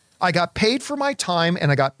residuals. I got paid for my time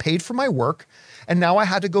and I got paid for my work. And now I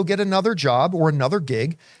had to go get another job or another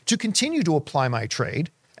gig to continue to apply my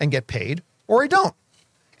trade and get paid, or I don't.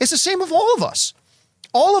 It's the same with all of us.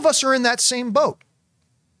 All of us are in that same boat.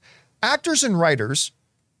 Actors and writers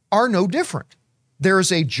are no different. There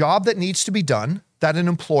is a job that needs to be done that an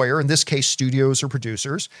employer, in this case studios or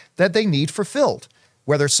producers, that they need fulfilled.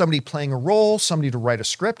 Whether it's somebody playing a role, somebody to write a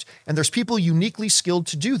script, and there's people uniquely skilled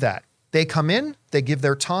to do that. They come in, they give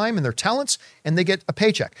their time and their talents, and they get a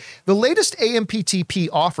paycheck. The latest AMPTP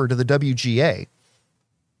offer to the WGA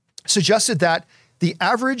suggested that the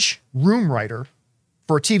average room writer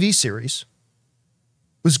for a TV series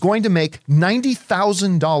was going to make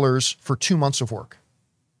 $90,000 for 2 months of work.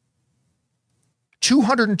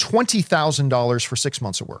 $220,000 for 6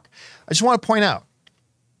 months of work. I just want to point out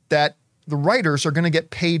that the writers are going to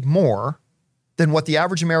get paid more than what the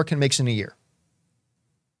average American makes in a year.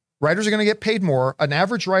 Writers are going to get paid more. An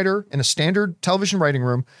average writer in a standard television writing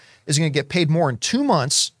room is going to get paid more in 2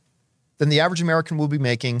 months than the average American will be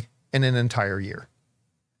making in an entire year.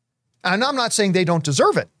 And I'm not saying they don't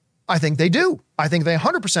deserve it. I think they do. I think they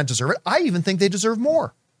 100% deserve it. I even think they deserve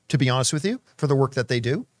more, to be honest with you, for the work that they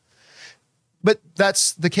do. But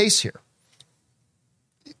that's the case here.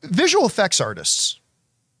 Visual effects artists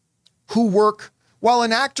who work, while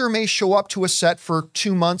an actor may show up to a set for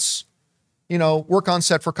 2 months, work on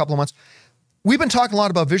set for a couple of months. We've been talking a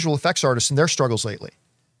lot about visual effects artists and their struggles lately.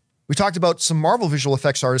 We talked about some Marvel visual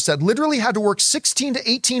effects artists that literally had to work 16 to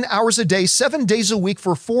 18 hours a day, 7 days a week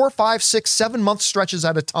for 4, 5, 6, 7 month stretches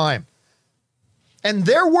at a time. And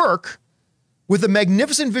their work with the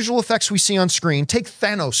magnificent visual effects we see on screen, take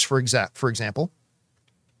Thanos, for example.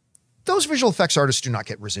 Those visual effects artists do not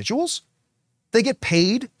get residuals. They get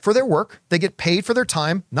paid for their work. They get paid for their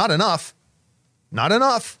time. Not enough,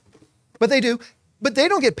 but they do. But they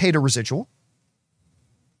don't get paid a residual.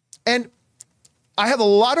 And I have a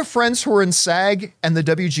lot of friends who are in SAG and the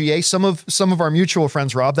WGA, some of our mutual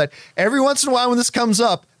friends, Rob, that every once in a while when this comes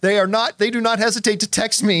up, they do not hesitate to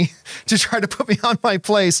text me to try to put me on my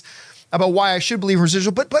place about why I should believe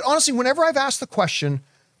residual. But honestly, whenever I've asked the question,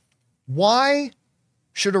 why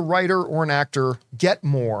should a writer or an actor get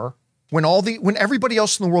more when everybody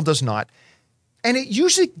else in the world does not? And it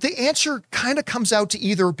usually, the answer kind of comes out to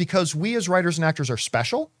either because we as writers and actors are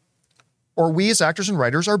special, or we as actors and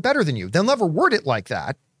writers are better than you. They'll never word it like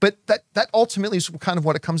that, but that ultimately is kind of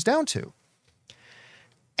what it comes down to.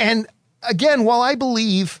 And again, while I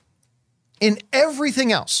believe in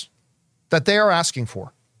everything else that they are asking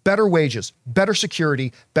for, better wages, better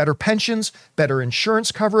security, better pensions, better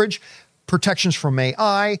insurance coverage, protections from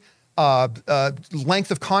AI, length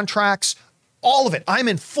of contracts, all of it. I'm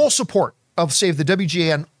in full support of, say, the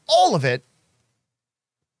WGA and all of it.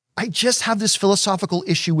 I just have this philosophical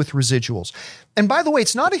issue with residuals. And by the way,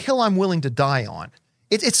 it's not a hill I'm willing to die on.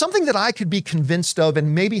 It's something that I could be convinced of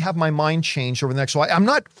and maybe have my mind changed over the next while. I'm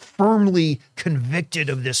not firmly convicted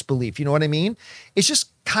of this belief. You know what I mean? It's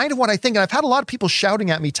just kind of what I think. And I've had a lot of people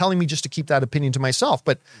shouting at me, telling me just to keep that opinion to myself.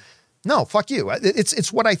 But no, fuck you.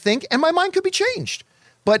 It's what I think, and my mind could be changed.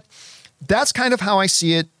 But that's kind of how I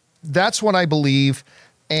see it. That's what I believe.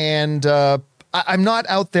 And I'm not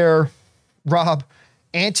out there, Rob,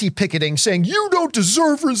 anti-picketing, saying you don't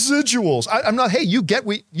deserve residuals. I'm not. Hey, you get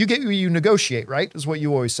what you negotiate, right? Is what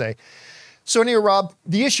you always say. So anyway, Rob,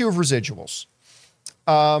 the issue of residuals.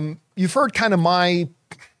 You've heard kind of my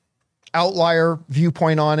outlier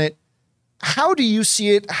viewpoint on it. How do you see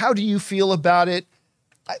it? How do you feel about it?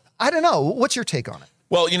 I don't know. What's your take on it?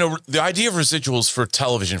 Well, the idea of residuals for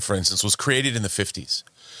television, for instance, was created in the 50s.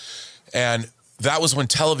 And that was when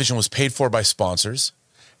television was paid for by sponsors.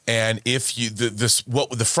 And if what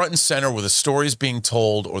the front and center were the stories being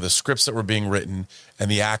told or the scripts that were being written and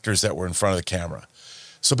the actors that were in front of the camera.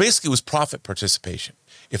 So basically it was profit participation.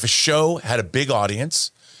 If a show had a big audience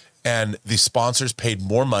and the sponsors paid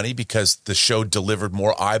more money because the show delivered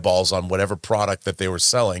more eyeballs on whatever product that they were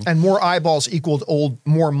selling. And more eyeballs equaled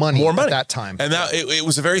more money at that time. And that it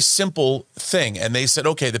was a very simple thing. And they said,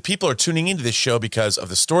 okay, the people are tuning into this show because of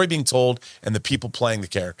the story being told and the people playing the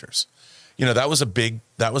characters. That was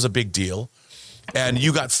a big deal. And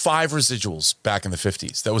you got 5 residuals back in the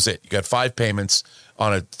 50s. That was it. You got 5 payments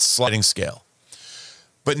on a sliding scale.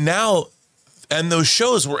 But now, and those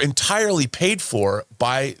shows were entirely paid for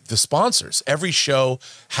by the sponsors. Every show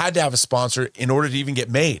had to have a sponsor in order to even get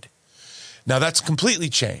made. Now that's completely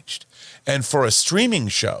changed. And for a streaming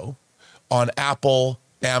show on Apple,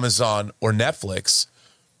 Amazon, or Netflix,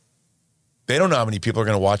 they don't know how many people are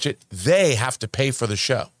going to watch it. They have to pay for the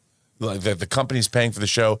show. Like the company's paying for the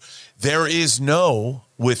show. There is no,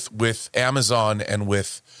 with Amazon and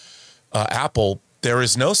with Apple, there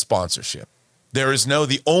is no sponsorship. There is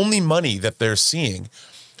the only money that they're seeing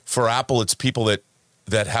for Apple, it's people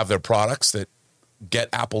that have their products that get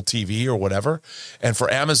Apple TV or whatever. And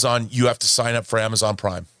for Amazon, you have to sign up for Amazon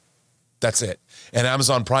Prime. That's it. And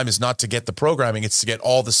Amazon Prime is not to get the programming, it's to get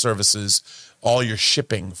all the services, all your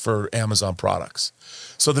shipping for Amazon products.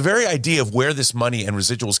 So the very idea of where this money and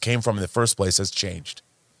residuals came from in the first place has changed.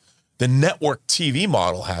 The network TV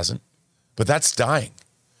model hasn't, but that's dying.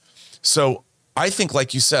 So I think,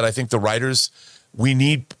 like you said, I think the writers, we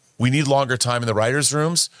need We need longer time in the writers'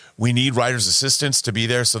 rooms. We need writers' assistants to be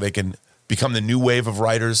there so they can become the new wave of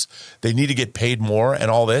writers. They need to get paid more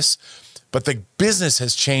and all this. But the business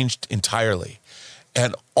has changed entirely.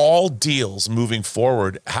 And all deals moving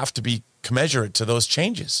forward have to be commensurate to those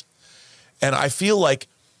changes. And I feel like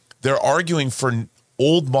they're arguing for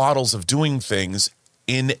old models of doing things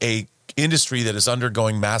in a industry that is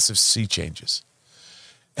undergoing massive sea changes.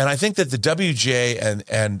 And I think that the WJ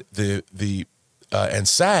and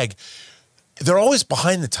SAG, they're always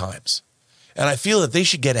behind the times. And I feel that they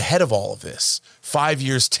should get ahead of all of this 5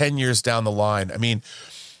 years, 10 years down the line. I mean,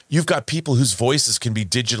 you've got people whose voices can be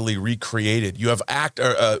digitally recreated. You have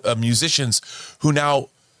musicians who now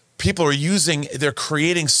people are using, they're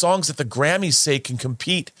creating songs that the Grammys say can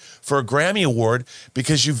compete for a Grammy Award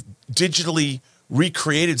because you've digitally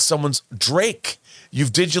recreated someone's Drake.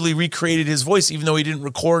 You've digitally recreated his voice, even though he didn't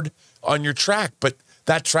record on your track. But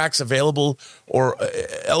that track's available or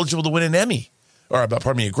eligible to win an Emmy or,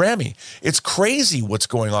 pardon me, a Grammy. It's crazy what's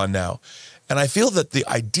going on now. And I feel that the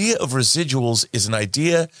idea of residuals is an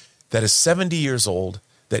idea that is 70 years old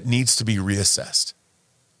that needs to be reassessed.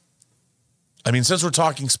 I mean, since we're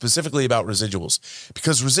talking specifically about residuals,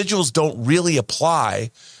 because residuals don't really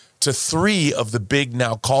apply to 3 of the big,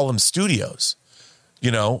 now call them studios.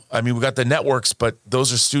 You know, I mean, we got the networks, but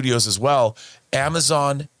those are studios as well.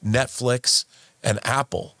 Amazon, Netflix, and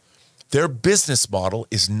Apple. Their business model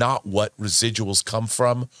is not what residuals come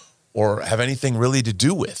from or have anything really to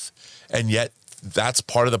do with. And yet that's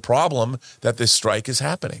part of the problem that this strike is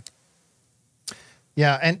happening.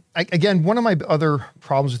 Yeah. And again, one of my other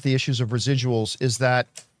problems with the issues of residuals is that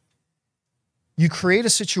you create a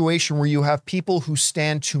situation where you have people who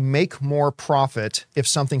stand to make more profit if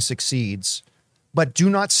something succeeds, but do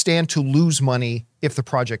not stand to lose money if the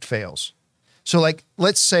project fails. So like,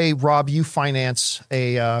 let's say, Rob, you finance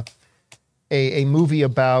a movie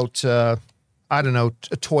about,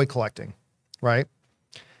 toy collecting, right?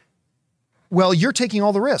 Well, you're taking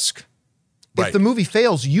all the risk. Right. If the movie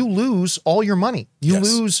fails, you lose all your money. You Yes.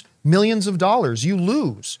 lose millions of dollars. You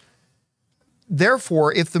lose.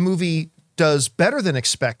 Therefore, if the movie does better than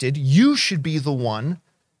expected, you should be the one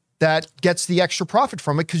that gets the extra profit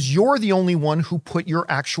from it because you're the only one who put your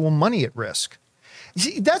actual money at risk.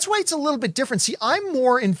 See, that's why it's a little bit different. See, I'm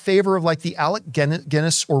more in favor of like the Alec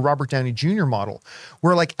Guinness or Robert Downey Jr. model,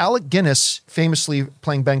 where like Alec Guinness, famously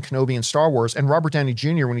playing Ben Kenobi in Star Wars, and Robert Downey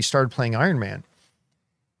Jr. when he started playing Iron Man,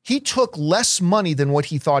 he took less money than what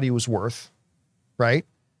he thought he was worth, right?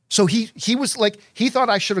 So he was like, he thought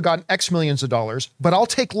I should have gotten X millions of dollars, but I'll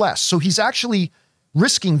take less. So he's actually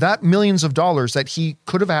risking that millions of dollars that he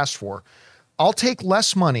could have asked for. I'll take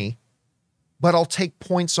less money, but I'll take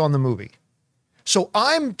points on the movie. So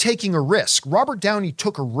I'm taking a risk. Robert Downey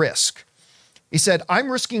took a risk. He said, I'm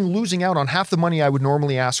risking losing out on half the money I would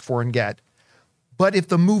normally ask for and get. But if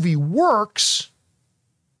the movie works,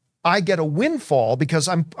 I get a windfall because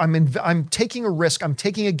I'm taking a risk. I'm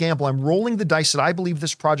taking a gamble. I'm rolling the dice that I believe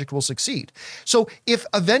this project will succeed. So if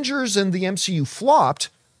Avengers and the MCU flopped,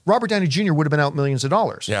 Robert Downey Jr. would have been out millions of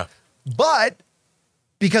dollars. Yeah. But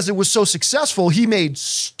because it was so successful, he made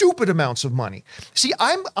stupid amounts of money. See,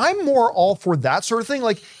 I'm more all for that sort of thing.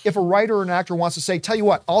 Like if a writer or an actor wants to say, tell you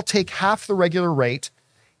what, I'll take half the regular rate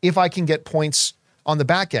if I can get points on the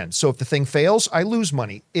back end. So if the thing fails, I lose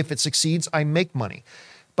money. If it succeeds, I make money.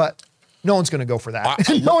 But no one's going to go for that.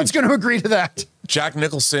 No one's going to agree to that. Jack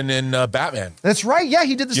Nicholson in Batman. That's right. Yeah,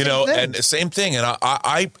 he did the same thing. And same thing. And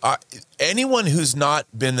I anyone who's not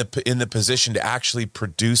been in the position to actually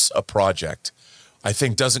produce a project, I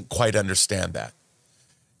think doesn't quite understand that.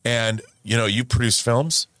 And you produce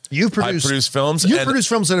films. I produce films. You produce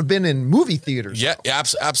films that have been in movie theaters. Yeah,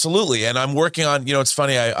 absolutely. And I'm working on. It's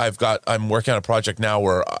funny. I'm working on a project now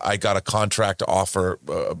where I got a contract offer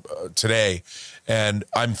today, and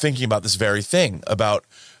I'm thinking about this very thing about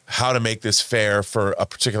how to make this fair for a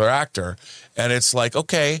particular actor. And it's like,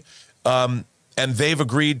 okay, and they've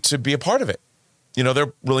agreed to be a part of it.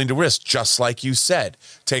 They're willing to risk, just like you said,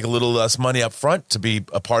 take a little less money up front to be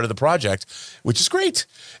a part of the project, which is great.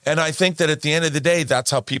 And I think that at the end of the day,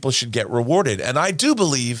 that's how people should get rewarded. And I do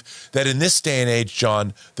believe that in this day and age,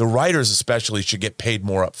 John, the writers especially should get paid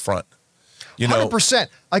more up front. 100%.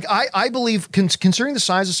 Like I believe, considering the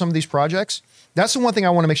size of some of these projects, that's the one thing I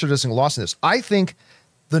want to make sure doesn't get lost in this. I think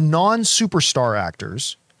the non-superstar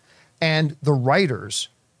actors and the writers,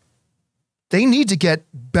 they need to get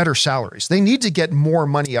better salaries. They need to get more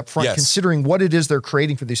money up front, considering what it is they're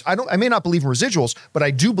creating for these. I may not believe in residuals, but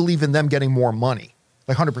I do believe in them getting more money,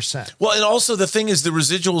 like 100%. Well, and also the thing is the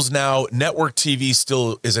residuals now, network TV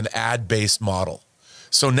still is an ad-based model.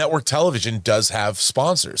 So network television does have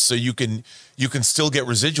sponsors, so you can still get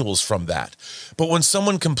residuals from that. But when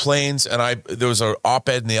someone complains, and there was an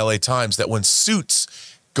op-ed in the LA Times that when Suits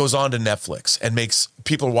goes on to Netflix and makes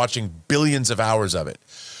people watching billions of hours of it,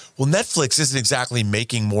 well, Netflix isn't exactly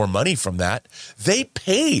making more money from that. They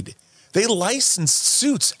licensed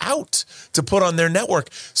Suits out to put on their network.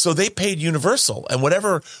 So they paid Universal. And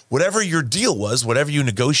whatever your deal was, whatever you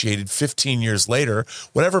negotiated 15 years later,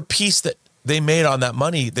 whatever piece that they made on that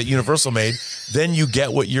money that Universal made, then you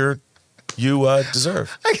get what you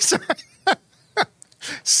deserve.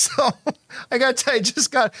 So I got to tell you,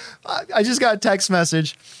 I just got a text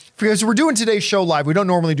message because we're doing today's show live. We don't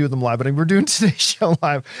normally do them live, but we're doing today's show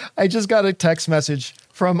live. I just got a text message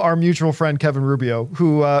from our mutual friend, Kevin Rubio,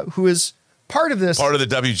 who is part of this. Part of the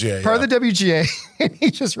WGA. Part of the WGA. And he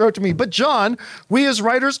just wrote to me, but John, we as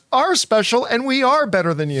writers are special and we are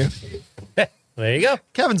better than you. There you go.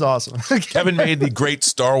 Kevin's awesome. Kevin made the great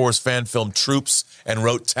Star Wars fan film Troops and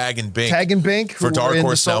wrote Tag and Bink. For Dark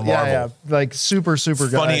Horse, now Marvel. Yeah, like super guy.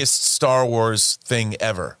 Funniest Star Wars thing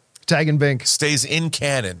ever. Tag and Bink. Stays in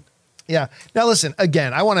canon. Yeah. Now listen,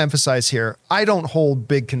 again, I want to emphasize here, I don't hold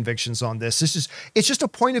big convictions on this. It's just a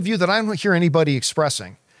point of view that I don't hear anybody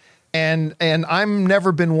expressing. And I'm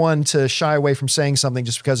never been one to shy away from saying something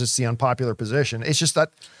just because it's the unpopular position. It's just that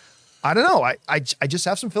I don't know. I just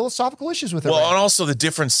have some philosophical issues with it. Well, and also the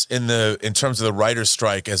difference in terms of the writer's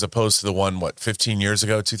strike as opposed to the one, 15 years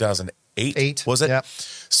ago, 2008? Was it? Yeah.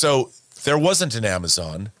 So there wasn't an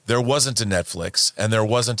Amazon, there wasn't a Netflix, and there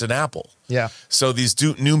wasn't an Apple. Yeah. So these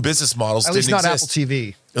new business models at didn't least not exist. Apple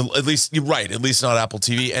TV. At least, you're right, at least not Apple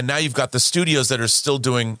TV. And now you've got the studios that are still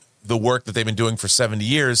doing the work that they've been doing for 70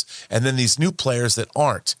 years, and then these new players that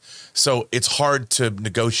aren't. So it's hard to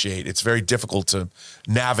negotiate. It's very difficult to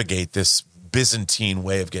navigate this Byzantine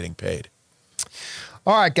way of getting paid.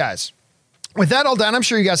 All right, guys. With that all done, I'm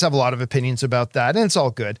sure you guys have a lot of opinions about that, and it's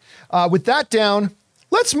all good. With that down,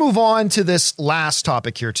 let's move on to this last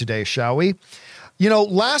topic here today, shall we? You know,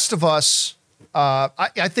 Last of Us, I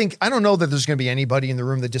don't know that there's going to be anybody in the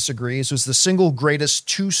room that disagrees. It was the single greatest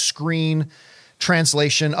two-screen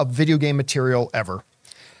translation of video game material ever.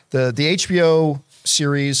 The HBO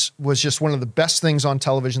series was just one of the best things on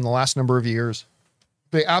television the last number of years.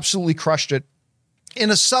 They absolutely crushed it in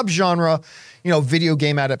a subgenre, video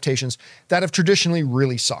game adaptations that have traditionally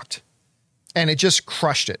really sucked. And it just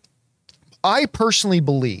crushed it. I personally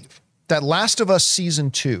believe that Last of Us Season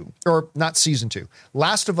 2, or not Season 2,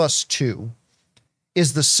 Last of Us 2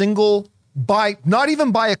 is the single, not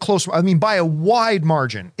even by a close, by a wide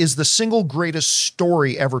margin, is the single greatest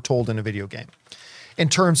story ever told in a video game. In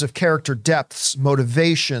terms of character depths,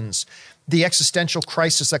 motivations, the existential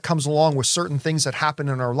crisis that comes along with certain things that happen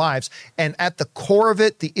in our lives. And at the core of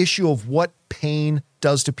it, the issue of what pain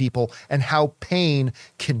does to people and how pain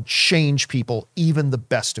can change people, even the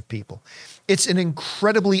best of people. It's an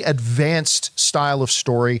incredibly advanced style of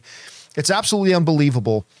story. It's absolutely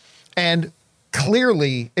unbelievable. And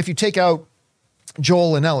clearly, if you take out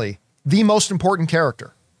Joel and Ellie, the most important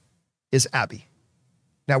character is Abby.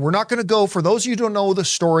 Now, we're not going to go, for those of you who don't know the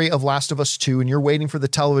story of Last of Us 2 and you're waiting for the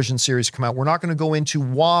television series to come out, we're not going to go into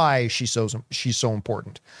why she's so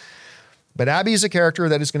important. But Abby is a character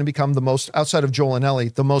that is going to become the most, outside of Joel and Ellie,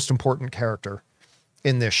 the most important character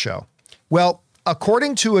in this show. Well,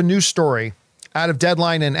 according to a new story out of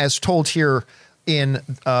Deadline and as told here in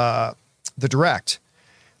the direct,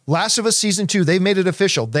 Last of Us Season 2, they've made it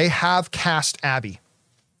official. They have cast Abby.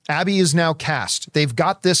 Abby is now cast. They've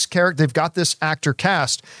got this character, they've got this actor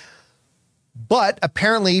cast, but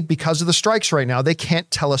apparently because of the strikes right now, they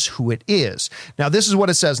can't tell us who it is. Now, this is what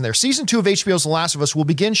it says in there. Season 2 of HBO's The Last of Us will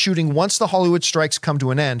begin shooting once the Hollywood strikes come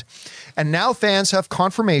to an end. And now fans have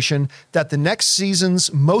confirmation that the next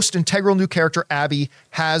season's most integral new character, Abby,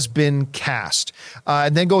 has been cast.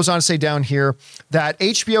 And then goes on to say down here that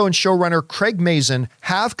HBO and showrunner Craig Mazin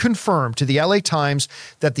have confirmed to the LA Times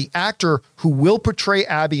that the actor who will portray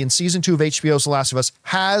Abby in season 2 of HBO's The Last of Us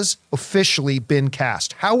has officially been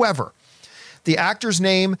cast. However, the actor's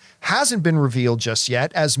name hasn't been revealed just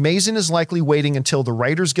yet, as Mazin is likely waiting until the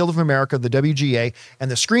Writers Guild of America, the WGA,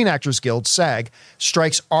 and the Screen Actors Guild, SAG,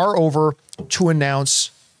 strikes are over to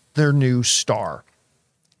announce their new star.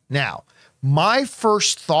 Now, my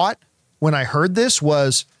first thought when I heard this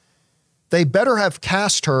was they better have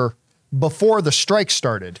cast her before the strike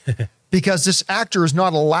started because this actor is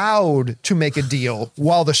not allowed to make a deal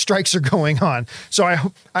while the strikes are going on. So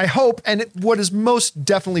I hope, and what is most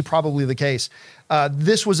definitely probably the case,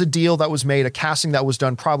 this was a deal that was made, a casting that was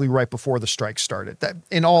done probably right before the strike started. That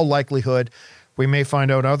in all likelihood, we may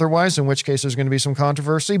find out otherwise, in which case there's going to be some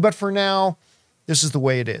controversy. But for now, this is the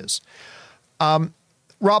way it is.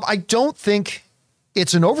 Rob, I don't think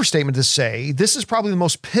it's an overstatement to say this is probably the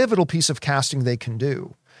most pivotal piece of casting they can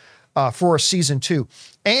do for season 2.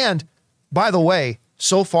 And by the way,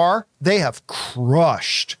 so far they have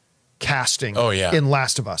crushed casting in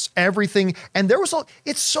Last of Us. Everything. And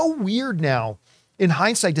it's so weird now in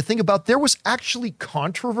hindsight to think about, there was actually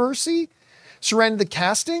controversy surrounding the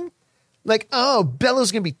casting. Like, oh,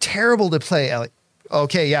 Bella's going to be terrible to play Ellie.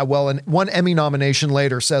 Okay, yeah, well, and one Emmy nomination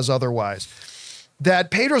later says otherwise.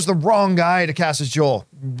 That Pedro's the wrong guy to cast as Joel.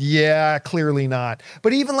 Yeah, clearly not.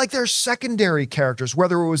 But even like their secondary characters,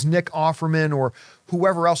 whether it was Nick Offerman or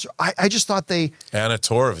whoever else, I just thought Anna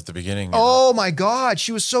Torv at the beginning. Oh my God,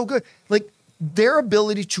 she was so good. Like their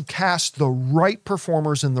ability to cast the right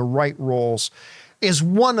performers in the right roles is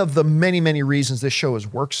one of the many, many reasons this show has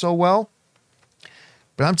worked so well.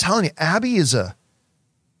 But I'm telling you, Abby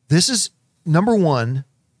this is number one,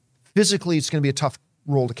 physically, it's going to be a tough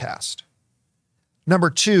role to cast.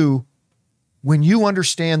 Number two, when you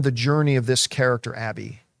understand the journey of this character,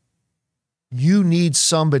 Abby, you need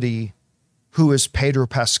somebody who is Pedro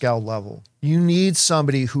Pascal level. You need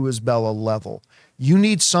somebody who is Bella level. You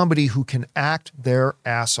need somebody who can act their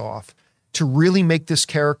ass off to really make this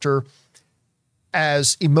character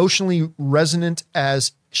as emotionally resonant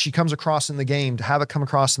as she comes across in the game, to have it come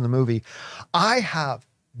across in the movie. I have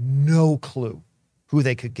no clue who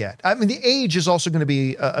they could get. I mean, the age is also going to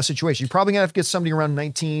be a situation. You're probably going to have to get somebody around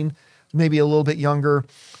 19, maybe a little bit younger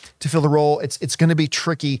to fill the role. It's going to be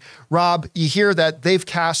tricky. Rob, you hear that they've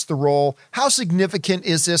cast the role. How significant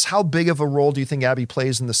is this? How big of a role do you think Abby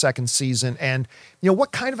plays in the second season? And,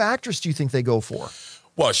 what kind of actress do you think they go for?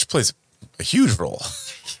 Well, she plays a huge role,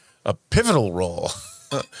 a pivotal role.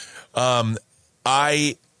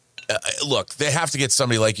 Look, they have to get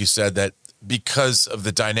somebody, like you said, that because of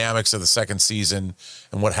the dynamics of the second season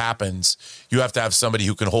and what happens, you have to have somebody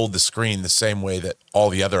who can hold the screen the same way that all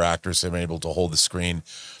the other actors have been able to hold the screen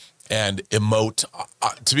and emote.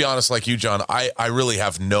 To be honest, like you, John, I really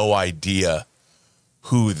have no idea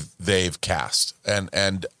who they've cast.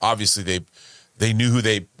 And obviously they knew who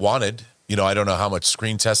they wanted. I don't know how much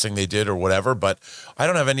screen testing they did or whatever, but I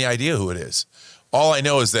don't have any idea who it is. All I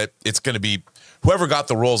know is that it's going to be, whoever got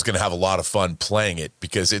the role is going to have a lot of fun playing it,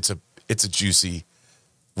 because it's a juicy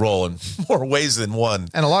role in more ways than one,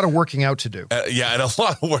 and a lot of working out to do. And a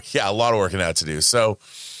lot of work. Yeah, a lot of working out to do. So,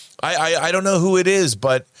 I don't know who it is,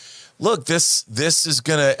 but look, this is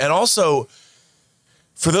gonna. And also,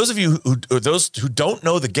 for those of you who don't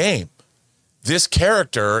know the game, this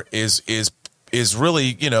character is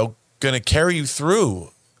really going to carry you through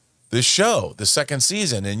this show, the second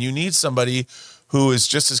season, and you need somebody who is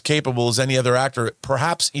just as capable as any other actor,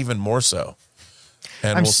 perhaps even more so.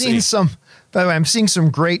 And I'm seeing some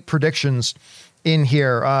great predictions in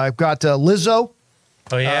here. I've got Lizzo.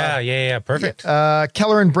 Oh, yeah. Perfect.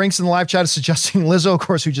 Keller and Brinks in the live chat is suggesting Lizzo, of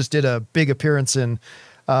course, who just did a big appearance in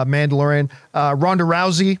Mandalorian. Ronda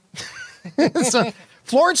Rousey. So,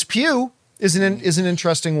 Florence Pugh is an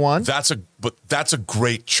interesting one. That's a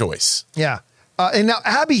great choice. Yeah. And now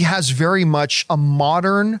Abby has very much a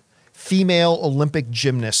modern female Olympic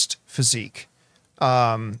gymnast physique.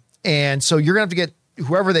 And so you're going to have to get,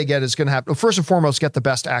 whoever they get is going to have, first and foremost, get the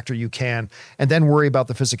best actor you can, and then worry about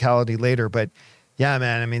the physicality later. But yeah,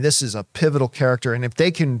 man, I mean, this is a pivotal character. And if they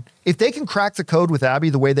can crack the code with Abby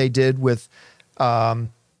the way they did with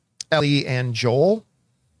Ellie and Joel,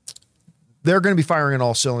 they're going to be firing on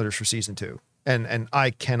all cylinders for season 2. And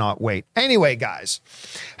I cannot wait. Anyway, guys,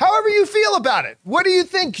 however you feel about it, what do you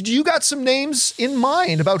think? Do you got some names in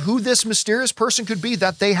mind about who this mysterious person could be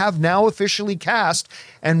that they have now officially cast?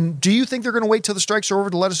 And do you think they're going to wait till the strikes are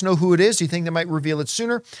over to let us know who it is? Do you think they might reveal it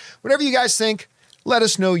sooner? Whatever you guys think, let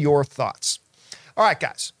us know your thoughts. All right,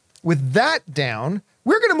 guys, with that down,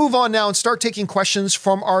 we're going to move on now and start taking questions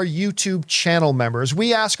from our YouTube channel members.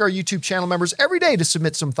 We ask our YouTube channel members every day to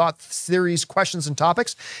submit some thoughts, theories, questions, and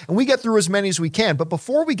topics, and we get through as many as we can. But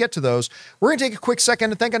before we get to those, we're going to take a quick second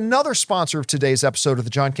to thank another sponsor of today's episode of the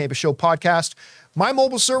John Campea Show podcast, my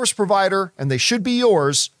mobile service provider, and they should be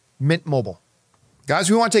yours, Mint Mobile. Guys,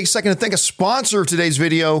 we want to take a second to thank a sponsor of today's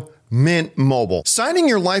video, Mint Mobile. Signing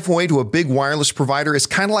your life away to a big wireless provider is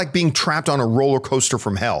kind of like being trapped on a roller coaster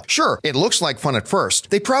from hell. Sure, it looks like fun at first.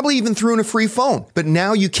 They probably even threw in a free phone, but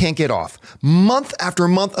now you can't get off. Month after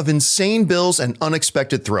month of insane bills and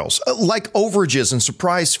unexpected thrills, like overages and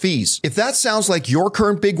surprise fees. If that sounds like your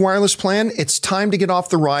current big wireless plan, it's time to get off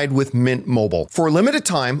the ride with Mint Mobile. For a limited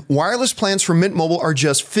time, wireless plans from Mint Mobile are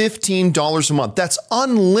just $15 a month. That's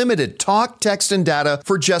unlimited talk, text, and data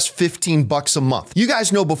for just $15 a month. You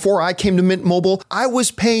guys know before I came to Mint Mobile, I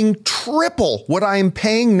was paying triple what I am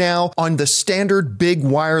paying now on the standard big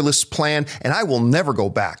wireless plan, and I will never go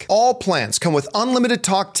back. All plans come with unlimited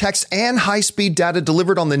talk, text, and high-speed data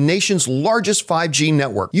delivered on the nation's largest 5G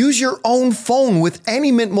network. Use your own phone with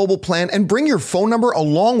any Mint Mobile plan and bring your phone number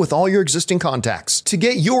along with all your existing contacts. To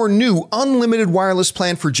get your new unlimited wireless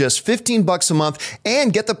plan for just $15 a month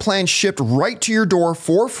and get the plan shipped right to your door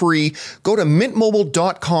for free, go to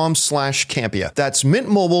mintmobile.com/Campea. That's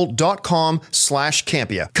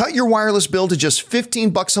mintmobile.com/Campea. Cut your wireless bill to just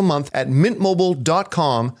 $15 a month at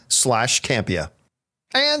mintmobile.com/Campea.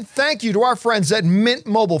 And thank you to our friends at Mint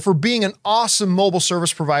Mobile for being an awesome mobile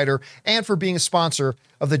service provider and for being a sponsor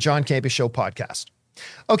of the John Campea Show podcast.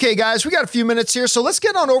 Okay, guys, we got a few minutes here, so let's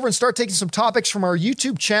get on over and start taking some topics from our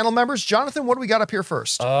YouTube channel members. Jonathan, what do we got up here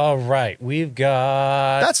first? All right, we've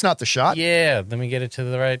got... That's not the shot. Yeah, let me get it to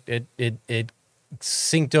the right. It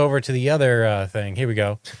synced over to the other thing. Here we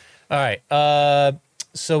go. All right,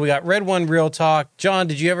 so we got Red One Real Talk. John,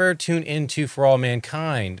 did you ever tune into For All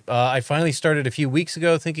Mankind? I finally started a few weeks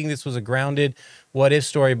ago thinking this was a grounded what-if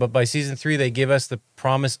story, but by season 3, they give us the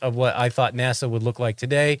promise of what I thought NASA would look like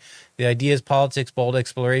today. The ideas, politics, bold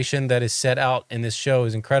exploration that is set out in this show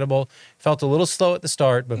is incredible. Felt a little slow at the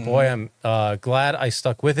start, but boy, I'm glad I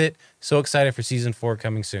stuck with it. So excited for season 4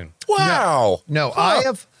 coming soon. Wow. No, I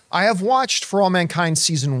have watched For All Mankind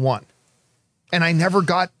season 1, and I never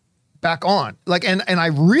got back on. And I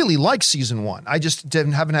really like season 1. I just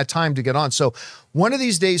haven't had time to get on. So one of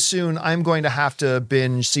these days soon, I'm going to have to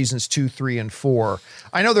binge seasons 2, 3, and 4.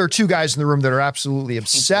 I know there are 2 guys in the room that are absolutely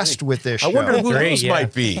obsessed with this show. I wonder who Great, those yeah.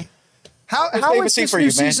 might be. How has this new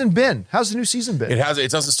season been? How's the new season been? It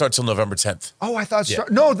doesn't start till November 10th. Oh, I thought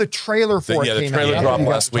no, the trailer for it The came trailer out. dropped Yeah.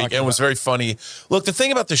 last week. It was very funny. Look, the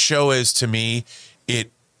thing about the show is, to me, it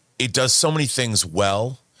does so many things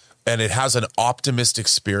well. And it has an optimistic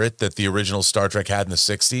spirit that the original Star Trek had in the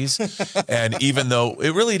 60s. And even though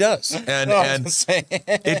it really does. And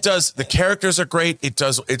it does, the characters are great. It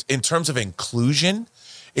in terms of inclusion,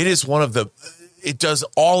 it does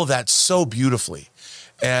all of that so beautifully.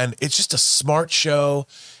 And it's just a smart show.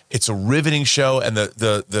 It's a riveting show. And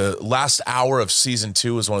the last hour of season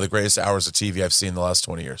 2 is one of the greatest hours of TV I've seen in the last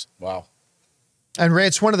 20 years. Wow. And Ray,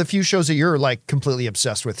 it's one of the few shows that you're like completely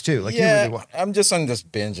obsessed with too. Like, Yeah, you really I'm just on this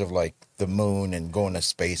binge of like the moon and going to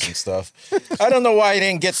space and stuff. I don't know why I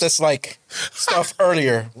didn't get this like stuff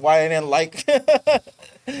earlier. Why I didn't like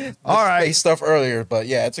all right space stuff earlier. But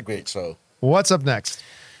yeah, it's a great show. What's up next?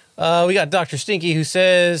 We got Dr. Stinky who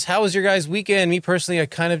says, how was your guys' weekend? Me personally, I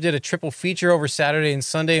kind of did a triple feature over Saturday and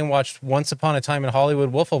Sunday and watched Once Upon a Time in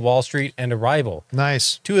Hollywood, Wolf of Wall Street, and Arrival.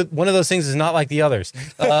 Nice. One of those things is not like the others.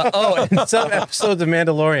 And some episodes of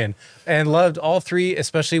Mandalorian. And loved all 3,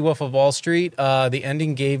 especially Wolf of Wall Street. The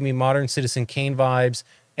ending gave me Modern Citizen Kane vibes.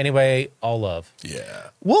 Anyway, all love. Yeah.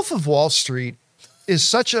 Wolf of Wall Street is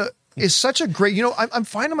such a great, I'm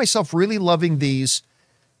finding myself really loving these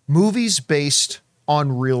movies based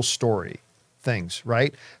on real story things,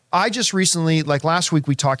 right? I just recently, like last week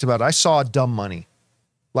we talked about, I saw Dumb Money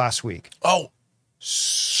last week. Oh,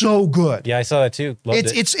 so good. Yeah, I saw that too. Loved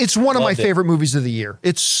it. It's one of my favorite movies of the year.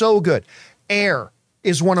 It's so good. Air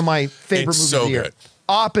is one of my favorite movies of the year. Good.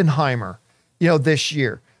 Oppenheimer, this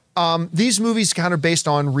year. These movies kind of based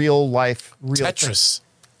on real life, real Tetris things.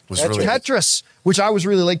 was really good. Tetris, which I was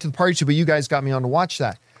really late to the party to, but you guys got me on to watch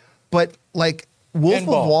that. But like Wolf of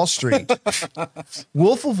Wall Street,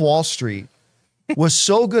 Wolf of Wall Street was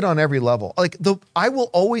so good on every level. Like I will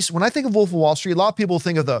always, when I think of Wolf of Wall Street, a lot of people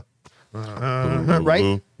think of the,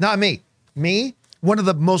 right? Not me. Me, one of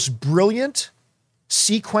the most brilliant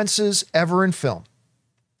sequences ever in film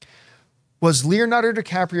was Leonardo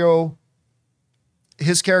DiCaprio,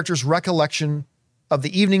 his character's recollection of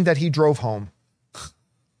the evening that he drove home.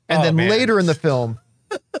 And then later in the film,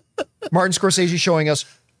 Martin Scorsese showing us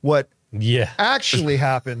what actually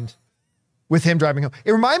happened with him driving home.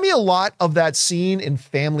 It reminded me a lot of that scene in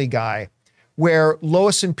Family Guy where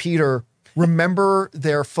Lois and Peter remember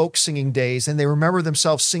their folk singing days and they remember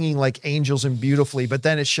themselves singing like angels and beautifully, but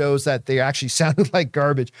then it shows that they actually sounded like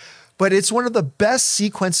garbage. But it's one of the best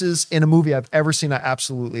sequences in a movie I've ever seen. I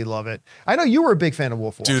absolutely love it. I know you were a big fan of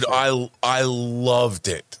Wolf of Wall Dude, Street. I loved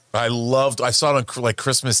it. I saw it on like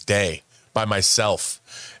Christmas Day by myself.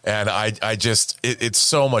 And it's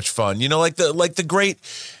so much fun.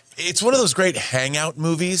 It's one of those great hangout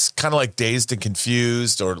movies, kind of like Dazed and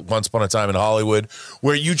Confused or Once Upon a Time in Hollywood,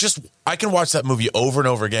 where I can watch that movie over and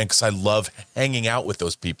over again because I love hanging out with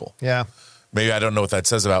those people. Yeah. Maybe I don't know what that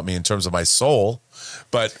says about me in terms of my soul,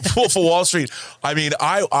 but Wolf of Wall Street, I mean,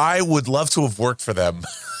 I would love to have worked for them.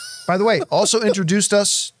 By the way, also introduced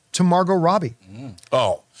us to Margot Robbie.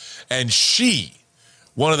 Oh, and she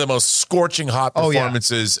one of the most scorching hot Oh, yeah.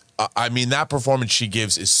 performances. I mean, that performance she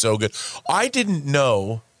gives is so good. I didn't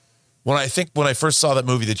know when I first saw that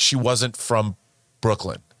movie that she wasn't from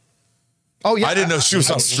Brooklyn. Oh yeah, I didn't know she was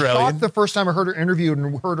I Australian. shocked the first time I heard her interviewed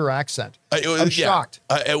and heard her accent. I'm shocked.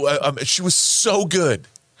 She was so good.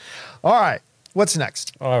 All right, what's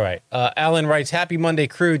next? All right. Alan writes, Happy Monday,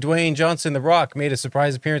 crew. Dwayne Johnson, The Rock, made a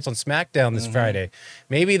surprise appearance on SmackDown this Friday.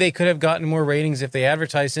 Maybe they could have gotten more ratings if they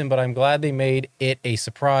advertised him, but I'm glad they made it a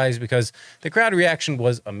surprise because the crowd reaction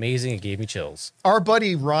was amazing. It gave me chills. Our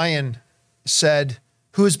buddy Ryan said,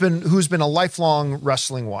 who's been a lifelong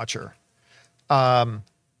wrestling watcher,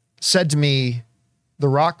 said to me, The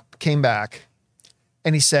Rock came back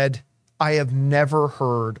and he said, I have never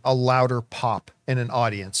heard a louder pop in an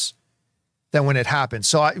audience than when it happened.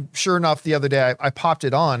 So sure enough, the other day I popped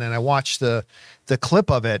it on and I watched the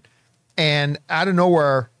clip of it, and out of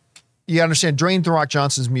nowhere, you understand Dwayne The Rock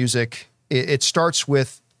Johnson's music. It starts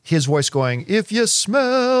with his voice going, if you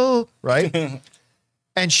smell, right?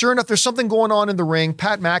 And sure enough, there's something going on in the ring.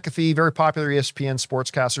 Pat McAfee, very popular ESPN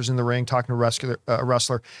sportscaster's in the ring talking to a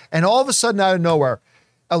wrestler. And all of a sudden, out of nowhere,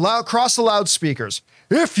 across the loudspeakers,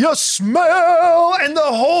 if you smell, and the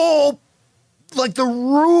whole, like the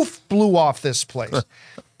roof blew off this place.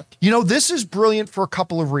 This is brilliant for a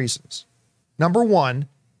couple of reasons. Number one,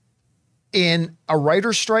 in a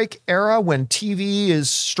writer's strike era when TV is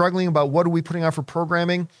struggling about what are we putting out for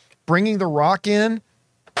programming, bringing The Rock in,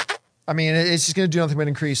 I mean, it's just going to do nothing but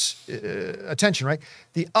increase attention, right?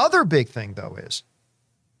 The other big thing, though, is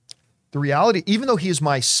the reality, even though he is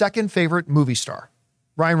my second favorite movie star,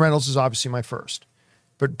 Ryan Reynolds is obviously my first,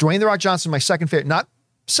 but Dwayne The Rock Johnson, my second favorite, not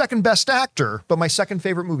second best actor, but my second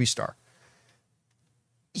favorite movie star.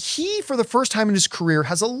 He, for the first time in his career,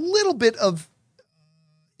 has a little bit of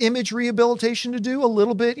image rehabilitation to do, a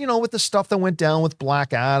little bit, with the stuff that went down with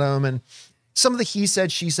Black Adam and some of the he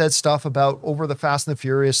said, she said stuff about over the Fast and the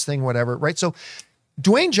Furious thing, whatever, right? So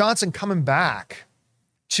Dwayne Johnson coming back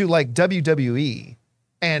to like WWE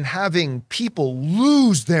and having people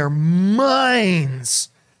lose their minds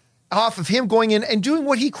off of him going in and doing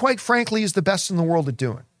what he quite frankly is the best in the world at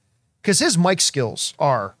doing. Because his mic skills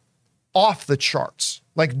are off the charts.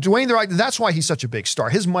 Like Dwayne The Rock, that's why he's such a big star.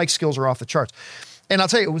 His mic skills are off the charts. And I'll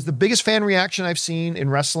tell you, it was the biggest fan reaction I've seen in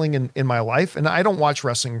wrestling in my life. And I don't watch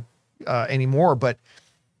wrestling anymore, but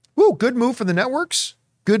good move for the networks.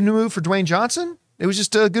 Good move for Dwayne Johnson. It was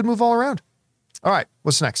just a good move all around. All right,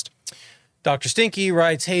 what's next? Dr. Stinky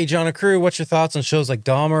writes, Hey, John and crew, what's your thoughts on shows like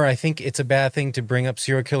Dahmer? I think it's a bad thing to bring up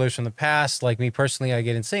serial killers from the past. Like me personally, I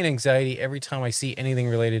get insane anxiety every time I see anything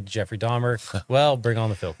related to Jeffrey Dahmer. Well, bring on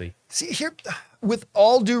the filthy. See, here, with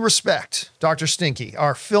all due respect, Dr. Stinky,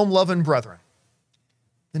 our film-loving brethren,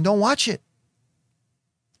 then don't watch it.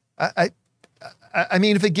 I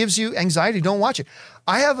mean, if it gives you anxiety, don't watch it.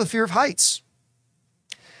 I have a fear of heights.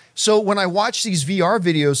 So when I watch these VR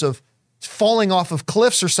videos of falling off of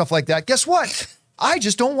cliffs or stuff like that, guess what? I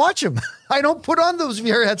just don't watch them. I don't put on those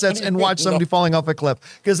VR headsets and watch somebody falling off a cliff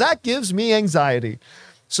because that gives me anxiety.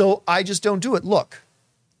 So I just don't do it. Look,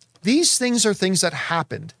 these things are things that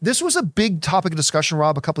happened. This was a big topic of discussion,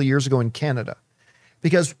 Rob, a couple of years ago in Canada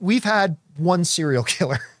because we've had one serial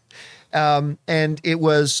killer. And it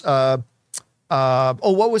was...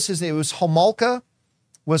 what was his name? It was Homolka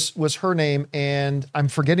was her name. And I'm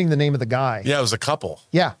forgetting the name of the guy. Yeah, it was a couple.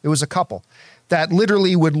 Yeah, it was a couple that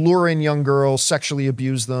literally would lure in young girls, sexually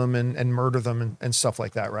abuse them and murder them and stuff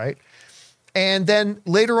like that, right? And then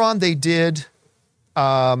later on, they did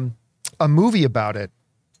a movie about it.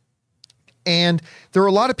 And there were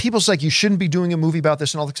a lot of people like, you shouldn't be doing a movie about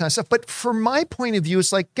this and all that kind of stuff. But from my point of view,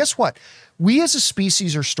 it's like, guess what? We as a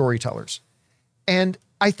species are storytellers. And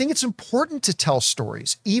I think it's important to tell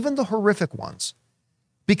stories, even the horrific ones,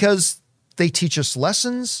 because they teach us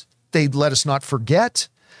lessons. They let us not forget.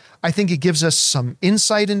 I think it gives us some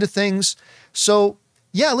insight into things. So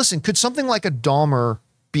yeah, listen, could something like a Dahmer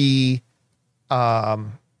be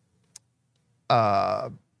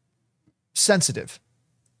sensitive?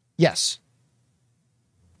 Yes.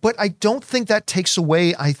 But I don't think that takes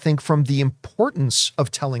away, I think, from the importance of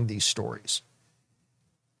telling these stories.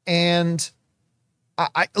 And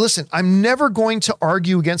I listen, I'm never going to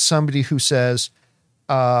argue against somebody who says,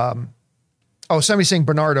 somebody's saying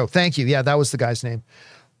Bernardo. Thank you. Yeah, that was the guy's name.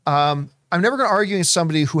 I'm never going to argue against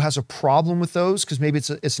somebody who has a problem with those because maybe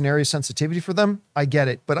it's an area of sensitivity for them. I get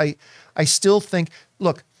it. But I still think,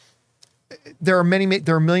 look, there are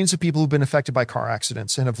millions of people who've been affected by car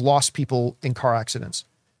accidents and have lost people in car accidents.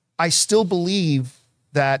 I still believe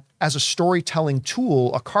that as a storytelling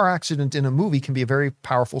tool, a car accident in a movie can be a very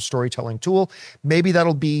powerful storytelling tool. Maybe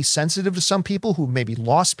that'll be sensitive to some people who maybe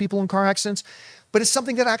lost people in car accidents, but it's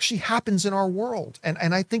something that actually happens in our world. And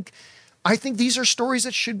I think these are stories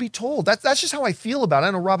that should be told. That's just how I feel about it.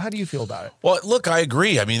 I don't know, Rob, how do you feel about it? Well, look, I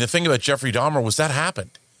agree. I mean, the thing about Jeffrey Dahmer was that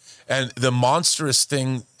happened. And the monstrous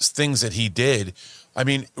things that he did, I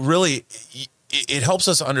mean, really, it helps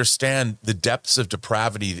us understand the depths of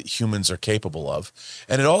depravity that humans are capable of.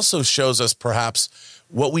 And it also shows us perhaps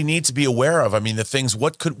what we need to be aware of. I mean, the things,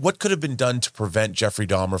 what could have been done to prevent Jeffrey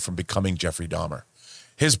Dahmer from becoming Jeffrey Dahmer?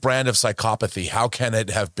 His brand of psychopathy, how can it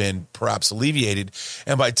have been perhaps alleviated?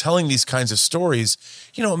 And by telling these kinds of stories,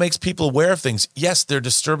 you know, it makes people aware of things. Yes, they're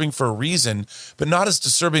disturbing for a reason, but not as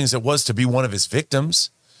disturbing as it was to be one of his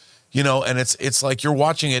victims. You know, and it's like you're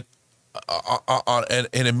watching it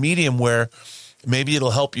in a medium where maybe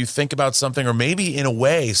it'll help you think about something, or maybe in a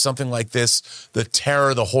way, something like this, the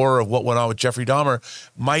terror, the horror of what went on with Jeffrey Dahmer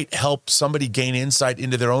might help somebody gain insight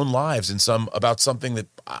into their own lives and about something that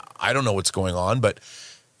I don't know what's going on. But,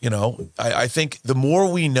 you know, I think the more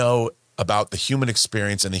we know about the human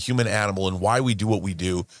experience and the human animal and why we do what we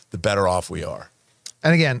do, the better off we are.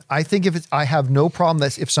 And again, I think I have no problem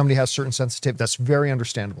that if somebody has certain sensitivity, that's very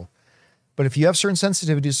understandable. But if you have certain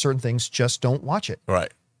sensitivities to certain things, just don't watch it.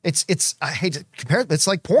 Right. It's I hate to compare it. It's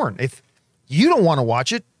like porn. If you don't want to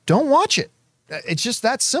watch it, don't watch it. It's just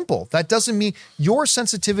that simple. That doesn't mean your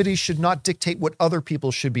sensitivity should not dictate what other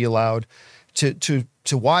people should be allowed to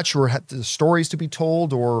watch or have the stories to be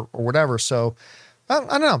told or whatever. So I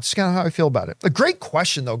don't know. It's kind of how I feel about it. A great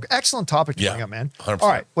question though. Excellent topic to bring up, man. 100%. All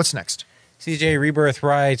right. What's next? CJ Rebirth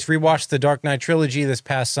writes, rewatched the Dark Knight trilogy this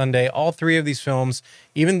past Sunday. All three of these films,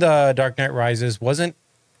 even the Dark Knight Rises wasn't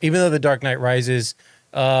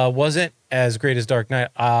as great as Dark Knight.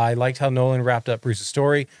 I liked how Nolan wrapped up Bruce's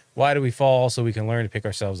story. Why do we fall? So we can learn to pick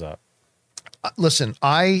ourselves up. Listen,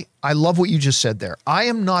 I love what you just said there. I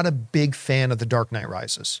am not a big fan of the Dark Knight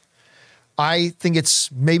Rises. I think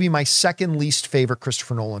it's maybe my second least favorite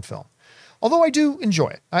Christopher Nolan film. Although I do enjoy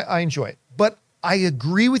it. I enjoy it. But I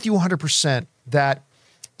agree with you 100% that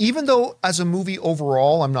even though as a movie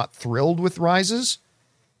overall, I'm not thrilled with Rises,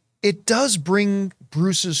 it does bring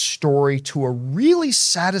Bruce's story to a really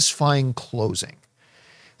satisfying closing.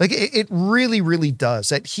 Like it really, really does.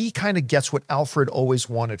 That he kind of gets what Alfred always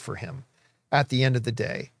wanted for him at the end of the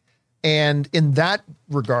day. And in that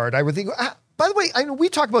regard, I would think, by the way, I know we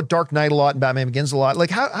talk about Dark Knight a lot and Batman Begins a lot.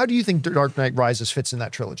 Like, how do you think Dark Knight Rises fits in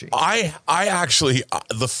that trilogy? I actually,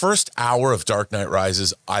 the first hour of Dark Knight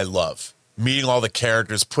Rises, I love. Meeting all the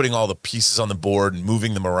characters, putting all the pieces on the board and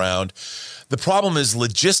moving them around. The problem is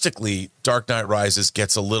logistically, Dark Knight Rises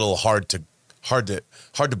gets a little hard to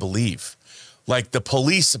believe. Like the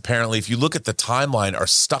police, apparently, if you look at the timeline, are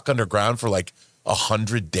stuck underground for like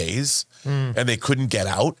 100 days. And they couldn't get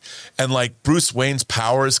out. And like Bruce Wayne's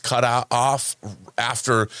powers cut off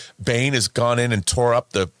after Bane has gone in and tore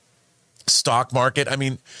up the stock market. I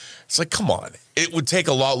mean, it's like, come on. It would take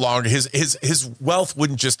a lot longer. His wealth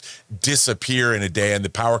wouldn't just disappear in a day. And the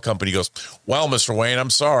power company goes, well, Mr. Wayne,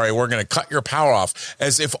 I'm sorry. We're going to cut your power off,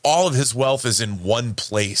 as if all of his wealth is in one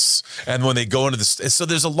place. And when they go into this, so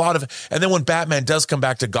there's a lot of, and then when Batman does come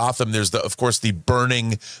back to Gotham, there's of course the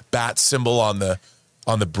burning bat symbol on the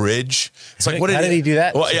bridge. It's like, how did he do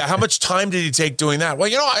that? Well, yeah. How much time did he take doing that? Well,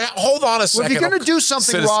 hold on a second. Well, if you're going to do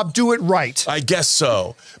something, Rob, do it right. I guess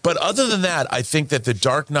so. But other than that, I think that The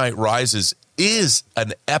Dark Knight Rises is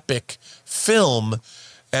an epic film.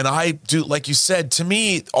 And I do, like you said, to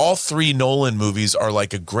me, all three Nolan movies are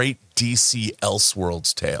like a great DC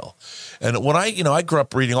Elseworlds tale. And when I grew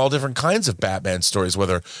up reading all different kinds of Batman stories,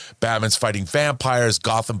 whether Batman's fighting vampires,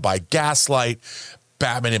 Gotham by gaslight,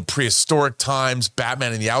 Batman in prehistoric times,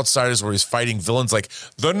 Batman and the Outsiders, where he's fighting villains like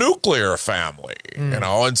the nuclear family,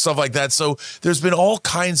 and stuff like that. So there's been all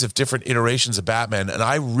kinds of different iterations of Batman, and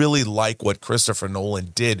I really like what Christopher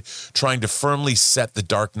Nolan did, trying to firmly set the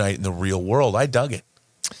Dark Knight in the real world. I dug it.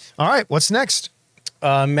 All right, what's next?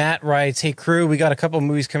 Matt writes, hey, crew, we got a couple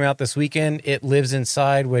movies coming out this weekend. It Lives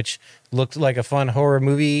Inside, which looked like a fun horror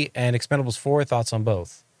movie, and Expendables 4. Thoughts on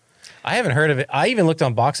both? I haven't heard of it. I even looked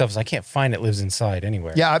on Box Office. I can't find It Lives Inside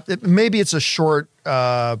anywhere. Yeah, maybe it's a short,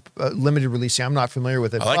 limited release. I'm not familiar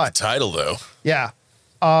with it. I like the title, though. Yeah.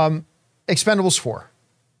 Expendables 4.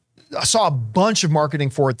 I saw a bunch of marketing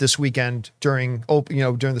for it this weekend during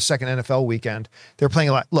the second NFL weekend. They're playing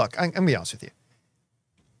a lot. Look, I'm going to be honest with you.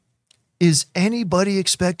 Is anybody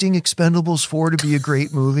expecting Expendables 4 to be a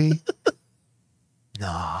great movie?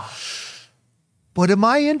 Nah. But am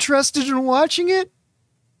I interested in watching it?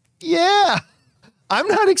 Yeah, I'm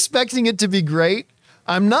not expecting it to be great.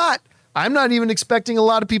 I'm not even expecting a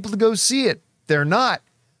lot of people to go see it. They're not.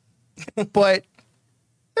 But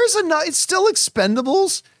it's still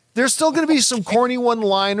Expendables. There's still going to be some corny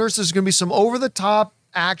one-liners. There's going to be some over-the-top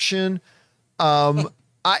action.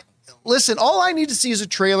 Listen, all I need to see is a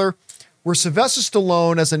trailer where Sylvester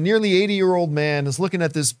Stallone, as a nearly 80-year-old man, is looking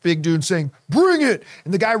at this big dude saying, "Bring it!"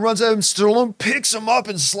 And the guy runs at him. Stallone picks him up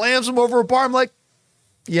and slams him over a bar. I'm like,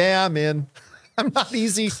 yeah, I'm in. I'm not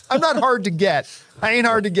easy. I'm not hard to get. I ain't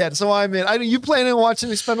hard to get. So I'm in. You planning on watching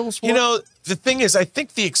Expendables 4? You know, the thing is, I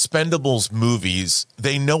think the Expendables movies,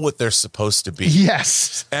 they know what they're supposed to be.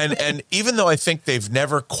 Yes. And even though I think they've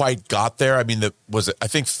never quite got there, I mean, I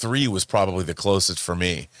think 3 was probably the closest for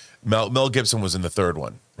me. Mel Gibson was in the third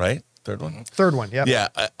one, right? Third one? Third one, yeah. Yeah.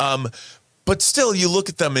 But still, you look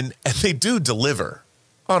at them and they do deliver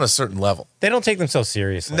on a certain level. They don't take themselves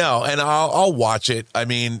seriously. No, and I'll watch it. I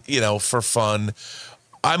mean, for fun.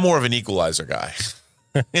 I'm more of an Equalizer guy.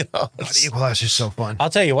 The Equalizer is so fun.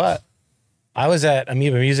 I'll tell you what. I was at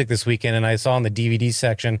Amoeba Music this weekend and I saw in the DVD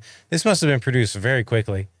section, this must have been produced very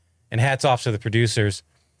quickly, and hats off to the producers.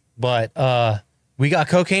 But we got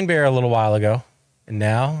Cocaine Bear a little while ago, and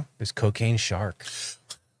now there's Cocaine Shark,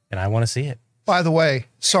 and I want to see it. By the way,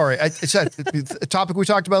 sorry, it's a topic we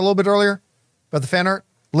talked about a little bit earlier about the fan art.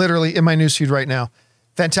 Literally in my newsfeed right now.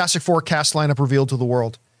 Fantastic Four cast lineup revealed to the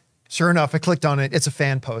world. Sure enough, I clicked on it. It's a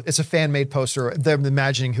fan post. It's a fan-made poster. They're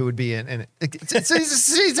imagining who would be in it.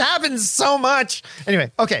 It happens so much.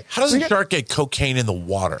 Anyway, okay. How does a shark get cocaine in the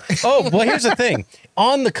water? Oh, well, here's the thing.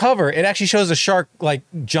 On the cover, it actually shows a shark like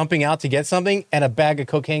jumping out to get something and a bag of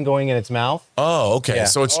cocaine going in its mouth. Oh, okay. Yeah.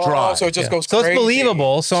 So it's dry. So it just goes So crazy. it's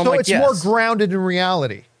believable. So I'm like, it's yes. more grounded in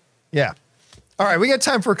reality. Yeah. All right, we got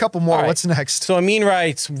time for a couple more. All right. What's next? So Amin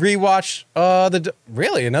writes, rewatch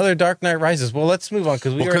really another Dark Knight Rises. Well, let's move on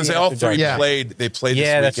because Because all three Yeah. played this that's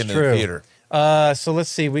weekend in true. the theater. So let's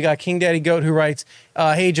see. We got King Daddy Goat who writes,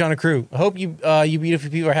 "Hey John and crew, I hope you beautiful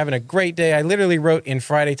people are having a great day. I literally wrote in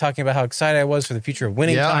Friday talking about how excited I was for the future of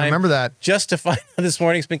Winning Yeah, Time. I remember that. Just to find out this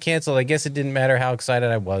morning's been canceled. I guess it didn't matter how excited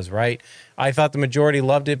I was, right? I thought the majority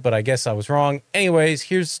loved it, but I guess I was wrong. Anyways,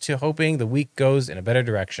 here's to hoping the week goes in a better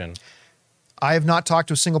direction." I have not talked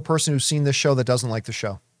to a single person who's seen this show that doesn't like the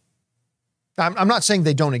show. I'm not saying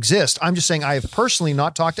they don't exist. I'm just saying I have personally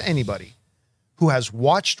not talked to anybody who has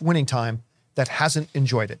watched Winning Time that hasn't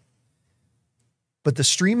enjoyed it. But the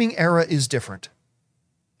streaming era is different.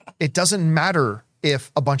 It doesn't matter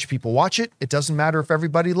if a bunch of people watch it. It doesn't matter if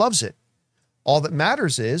everybody loves it. All that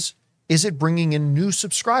matters is it bringing in new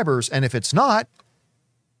subscribers? And if it's not,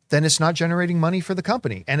 then it's not generating money for the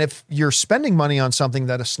company. And if you're spending money on something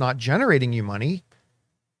that is not generating you money,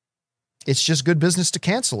 it's just good business to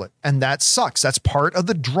cancel it. And that sucks. That's part of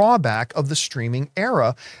the drawback of the streaming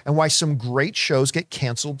era and why some great shows get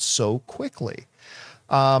canceled so quickly.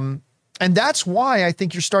 And that's why I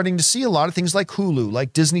think you're starting to see a lot of things like Hulu,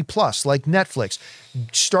 like Disney Plus, like Netflix,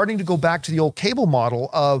 starting to go back to the old cable model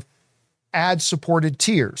of ad-supported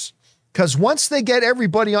tiers. Because once they get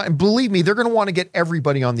everybody on, and believe me, they're going to want to get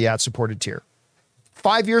everybody on the ad-supported tier.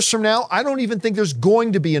 5 years from now, I don't even think there's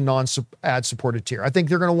going to be a non-ad-supported tier. I think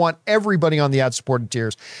they're going to want everybody on the ad-supported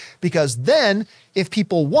tiers because then if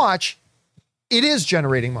people watch, it is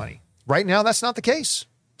generating money. Right now, that's not the case.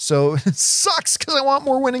 So it sucks because I want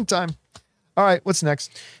more Winning Time. All right, what's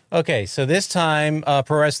next? Okay, so this time,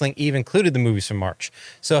 Pro Wrestling Eve included the movies from March.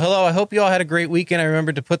 So hello, I hope you all had a great weekend. I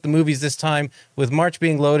remembered to put the movies this time. With March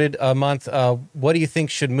being loaded a month, what do you think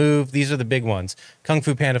should move? These are the big ones. Kung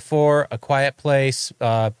Fu Panda 4, A Quiet Place.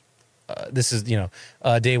 This is,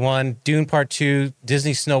 day one. Dune Part 2,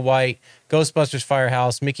 Disney Snow White, Ghostbusters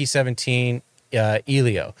Firehouse, Mickey 17,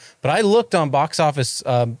 Elio. But I looked on Box Office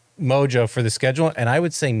Mojo for the schedule, and I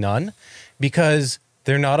would say none because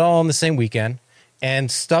they're not all on the same weekend.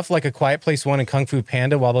 And stuff like A Quiet Place 1 and Kung Fu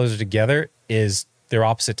Panda, while those are together, they're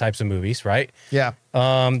opposite types of movies, right? Yeah.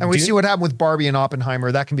 And we see what happened with Barbie and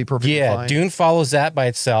Oppenheimer. That can be perfectly fine. Dune follows that by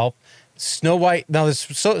itself. Snow White and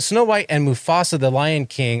Mufasa, the Lion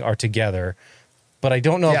King, are together. But I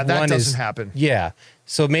don't know if that one doesn't happen. Yeah.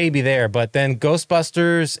 So maybe there. But then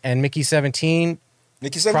Ghostbusters and Mickey 17,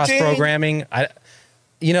 cross-programming.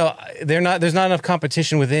 There's not enough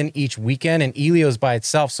competition within each weekend, and Elio's by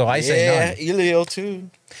itself, so I say none. Yeah, Elio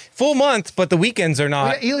too. Full month, but the weekends are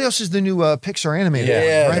not. Yeah, Helios is the new Pixar animated.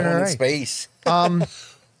 Yeah, one. they're in Right. space.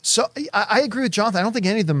 So I agree with Jonathan. I don't think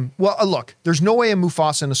any of them. Well, look, there's no way a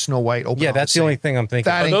Mufasa and a Snow White open. Yeah, on that's the same. only thing I'm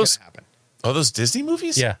thinking. That ain't those- gonna happen. Oh, those Disney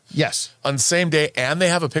movies? Yeah. Yes. On the same day, and they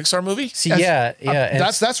have a Pixar movie? See, yeah. And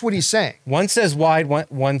That's what he's saying. one says wide,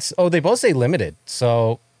 one's. Oh, they both say limited.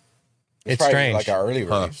 So it's Probably strange. like our early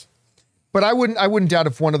release. But I wouldn't doubt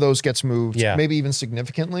if one of those gets moved. Yeah. Maybe even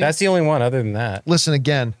significantly. That's the only one other than that. Listen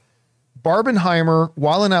again. Barbenheimer,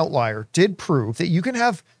 while an outlier, did prove that you can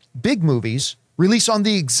have big movies release on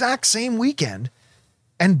the exact same weekend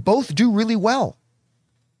and both do really well.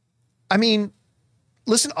 I mean,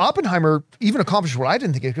 listen, Oppenheimer even accomplished what I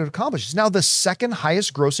didn't think it could accomplish. It's now the second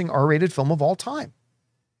highest grossing R-rated film of all time.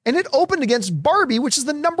 And it opened against Barbie, which is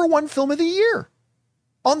the number one film of the year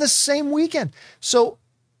on the same weekend. So,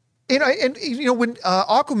 when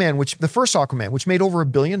Aquaman, the first Aquaman, which made over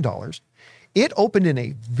 $1 billion, it opened in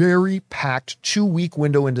a very packed 2-week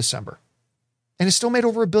window in December. And it still made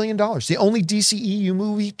over $1 billion. The only DCEU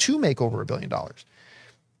movie to make over $1 billion.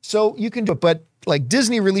 So you can do it, but like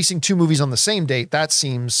Disney releasing 2 movies on the same date, that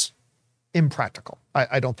seems impractical.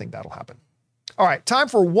 I don't think that'll happen. All right, time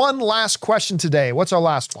for one last question today. What's our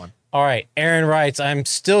last one? All right, Aaron writes, I'm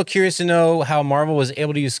still curious to know how Marvel was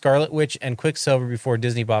able to use Scarlet Witch and Quicksilver before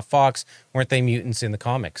Disney bought Fox. Weren't they mutants in the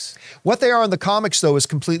comics? What they are in the comics, though, is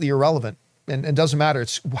completely irrelevant and doesn't matter.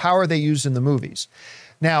 It's how are they used in the movies.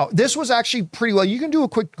 Now, this was actually pretty well. You can do a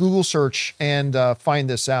quick Google search and find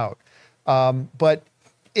this out. But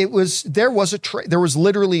there was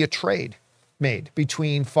literally a trade made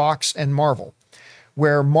between Fox and Marvel,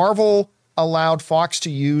 where Marvel allowed Fox to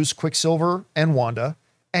use Quicksilver and Wanda.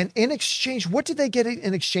 And in exchange, what did they get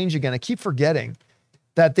in exchange again? I keep forgetting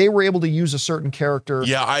that they were able to use a certain character.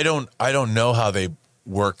 Yeah, I don't know how they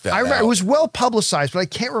worked that. I remember out. It was well publicized, but I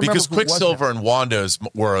can't remember because who it was Quicksilver now. and Wanda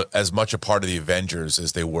were as much a part of the Avengers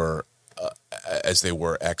as they were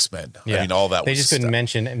X-Men. Yeah. I mean, all that. They was just couldn't stuff.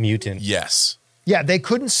 mention mutant. Yes. Yeah, they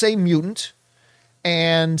couldn't say mutant,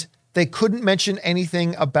 and they couldn't mention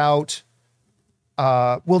anything about.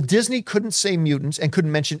 Disney couldn't say mutants and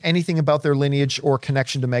couldn't mention anything about their lineage or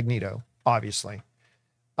connection to Magneto, obviously.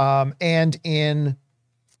 And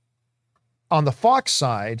on the Fox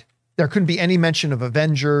side, there couldn't be any mention of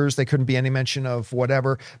Avengers. They couldn't be any mention of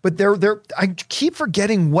whatever. But I keep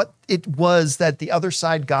forgetting what it was that the other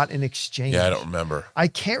side got in exchange. Yeah, I don't remember. I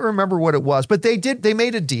can't remember what it was, but they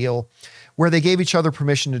made a deal where they gave each other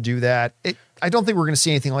permission to do that. I don't think we're going to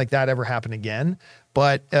see anything like that ever happen again,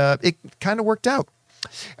 but it kind of worked out.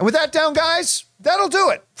 And with that down, guys, that'll do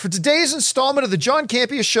it for today's installment of the John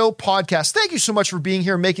Campea Show podcast. Thank you so much for being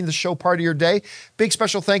here and making the show part of your day. Big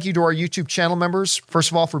special thank you to our YouTube channel members. First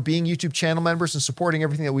of all, for being YouTube channel members and supporting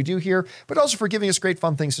everything that we do here, but also for giving us great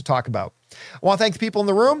fun things to talk about. I want to thank the people in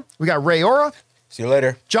the room. We got Ray Ora. See you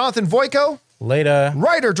later. Jonathan Voico. Later.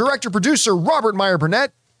 Writer, director, producer, Robert Meyer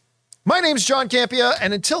Burnett. My name's John Campea,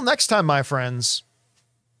 and until next time, my friends,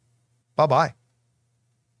 bye-bye.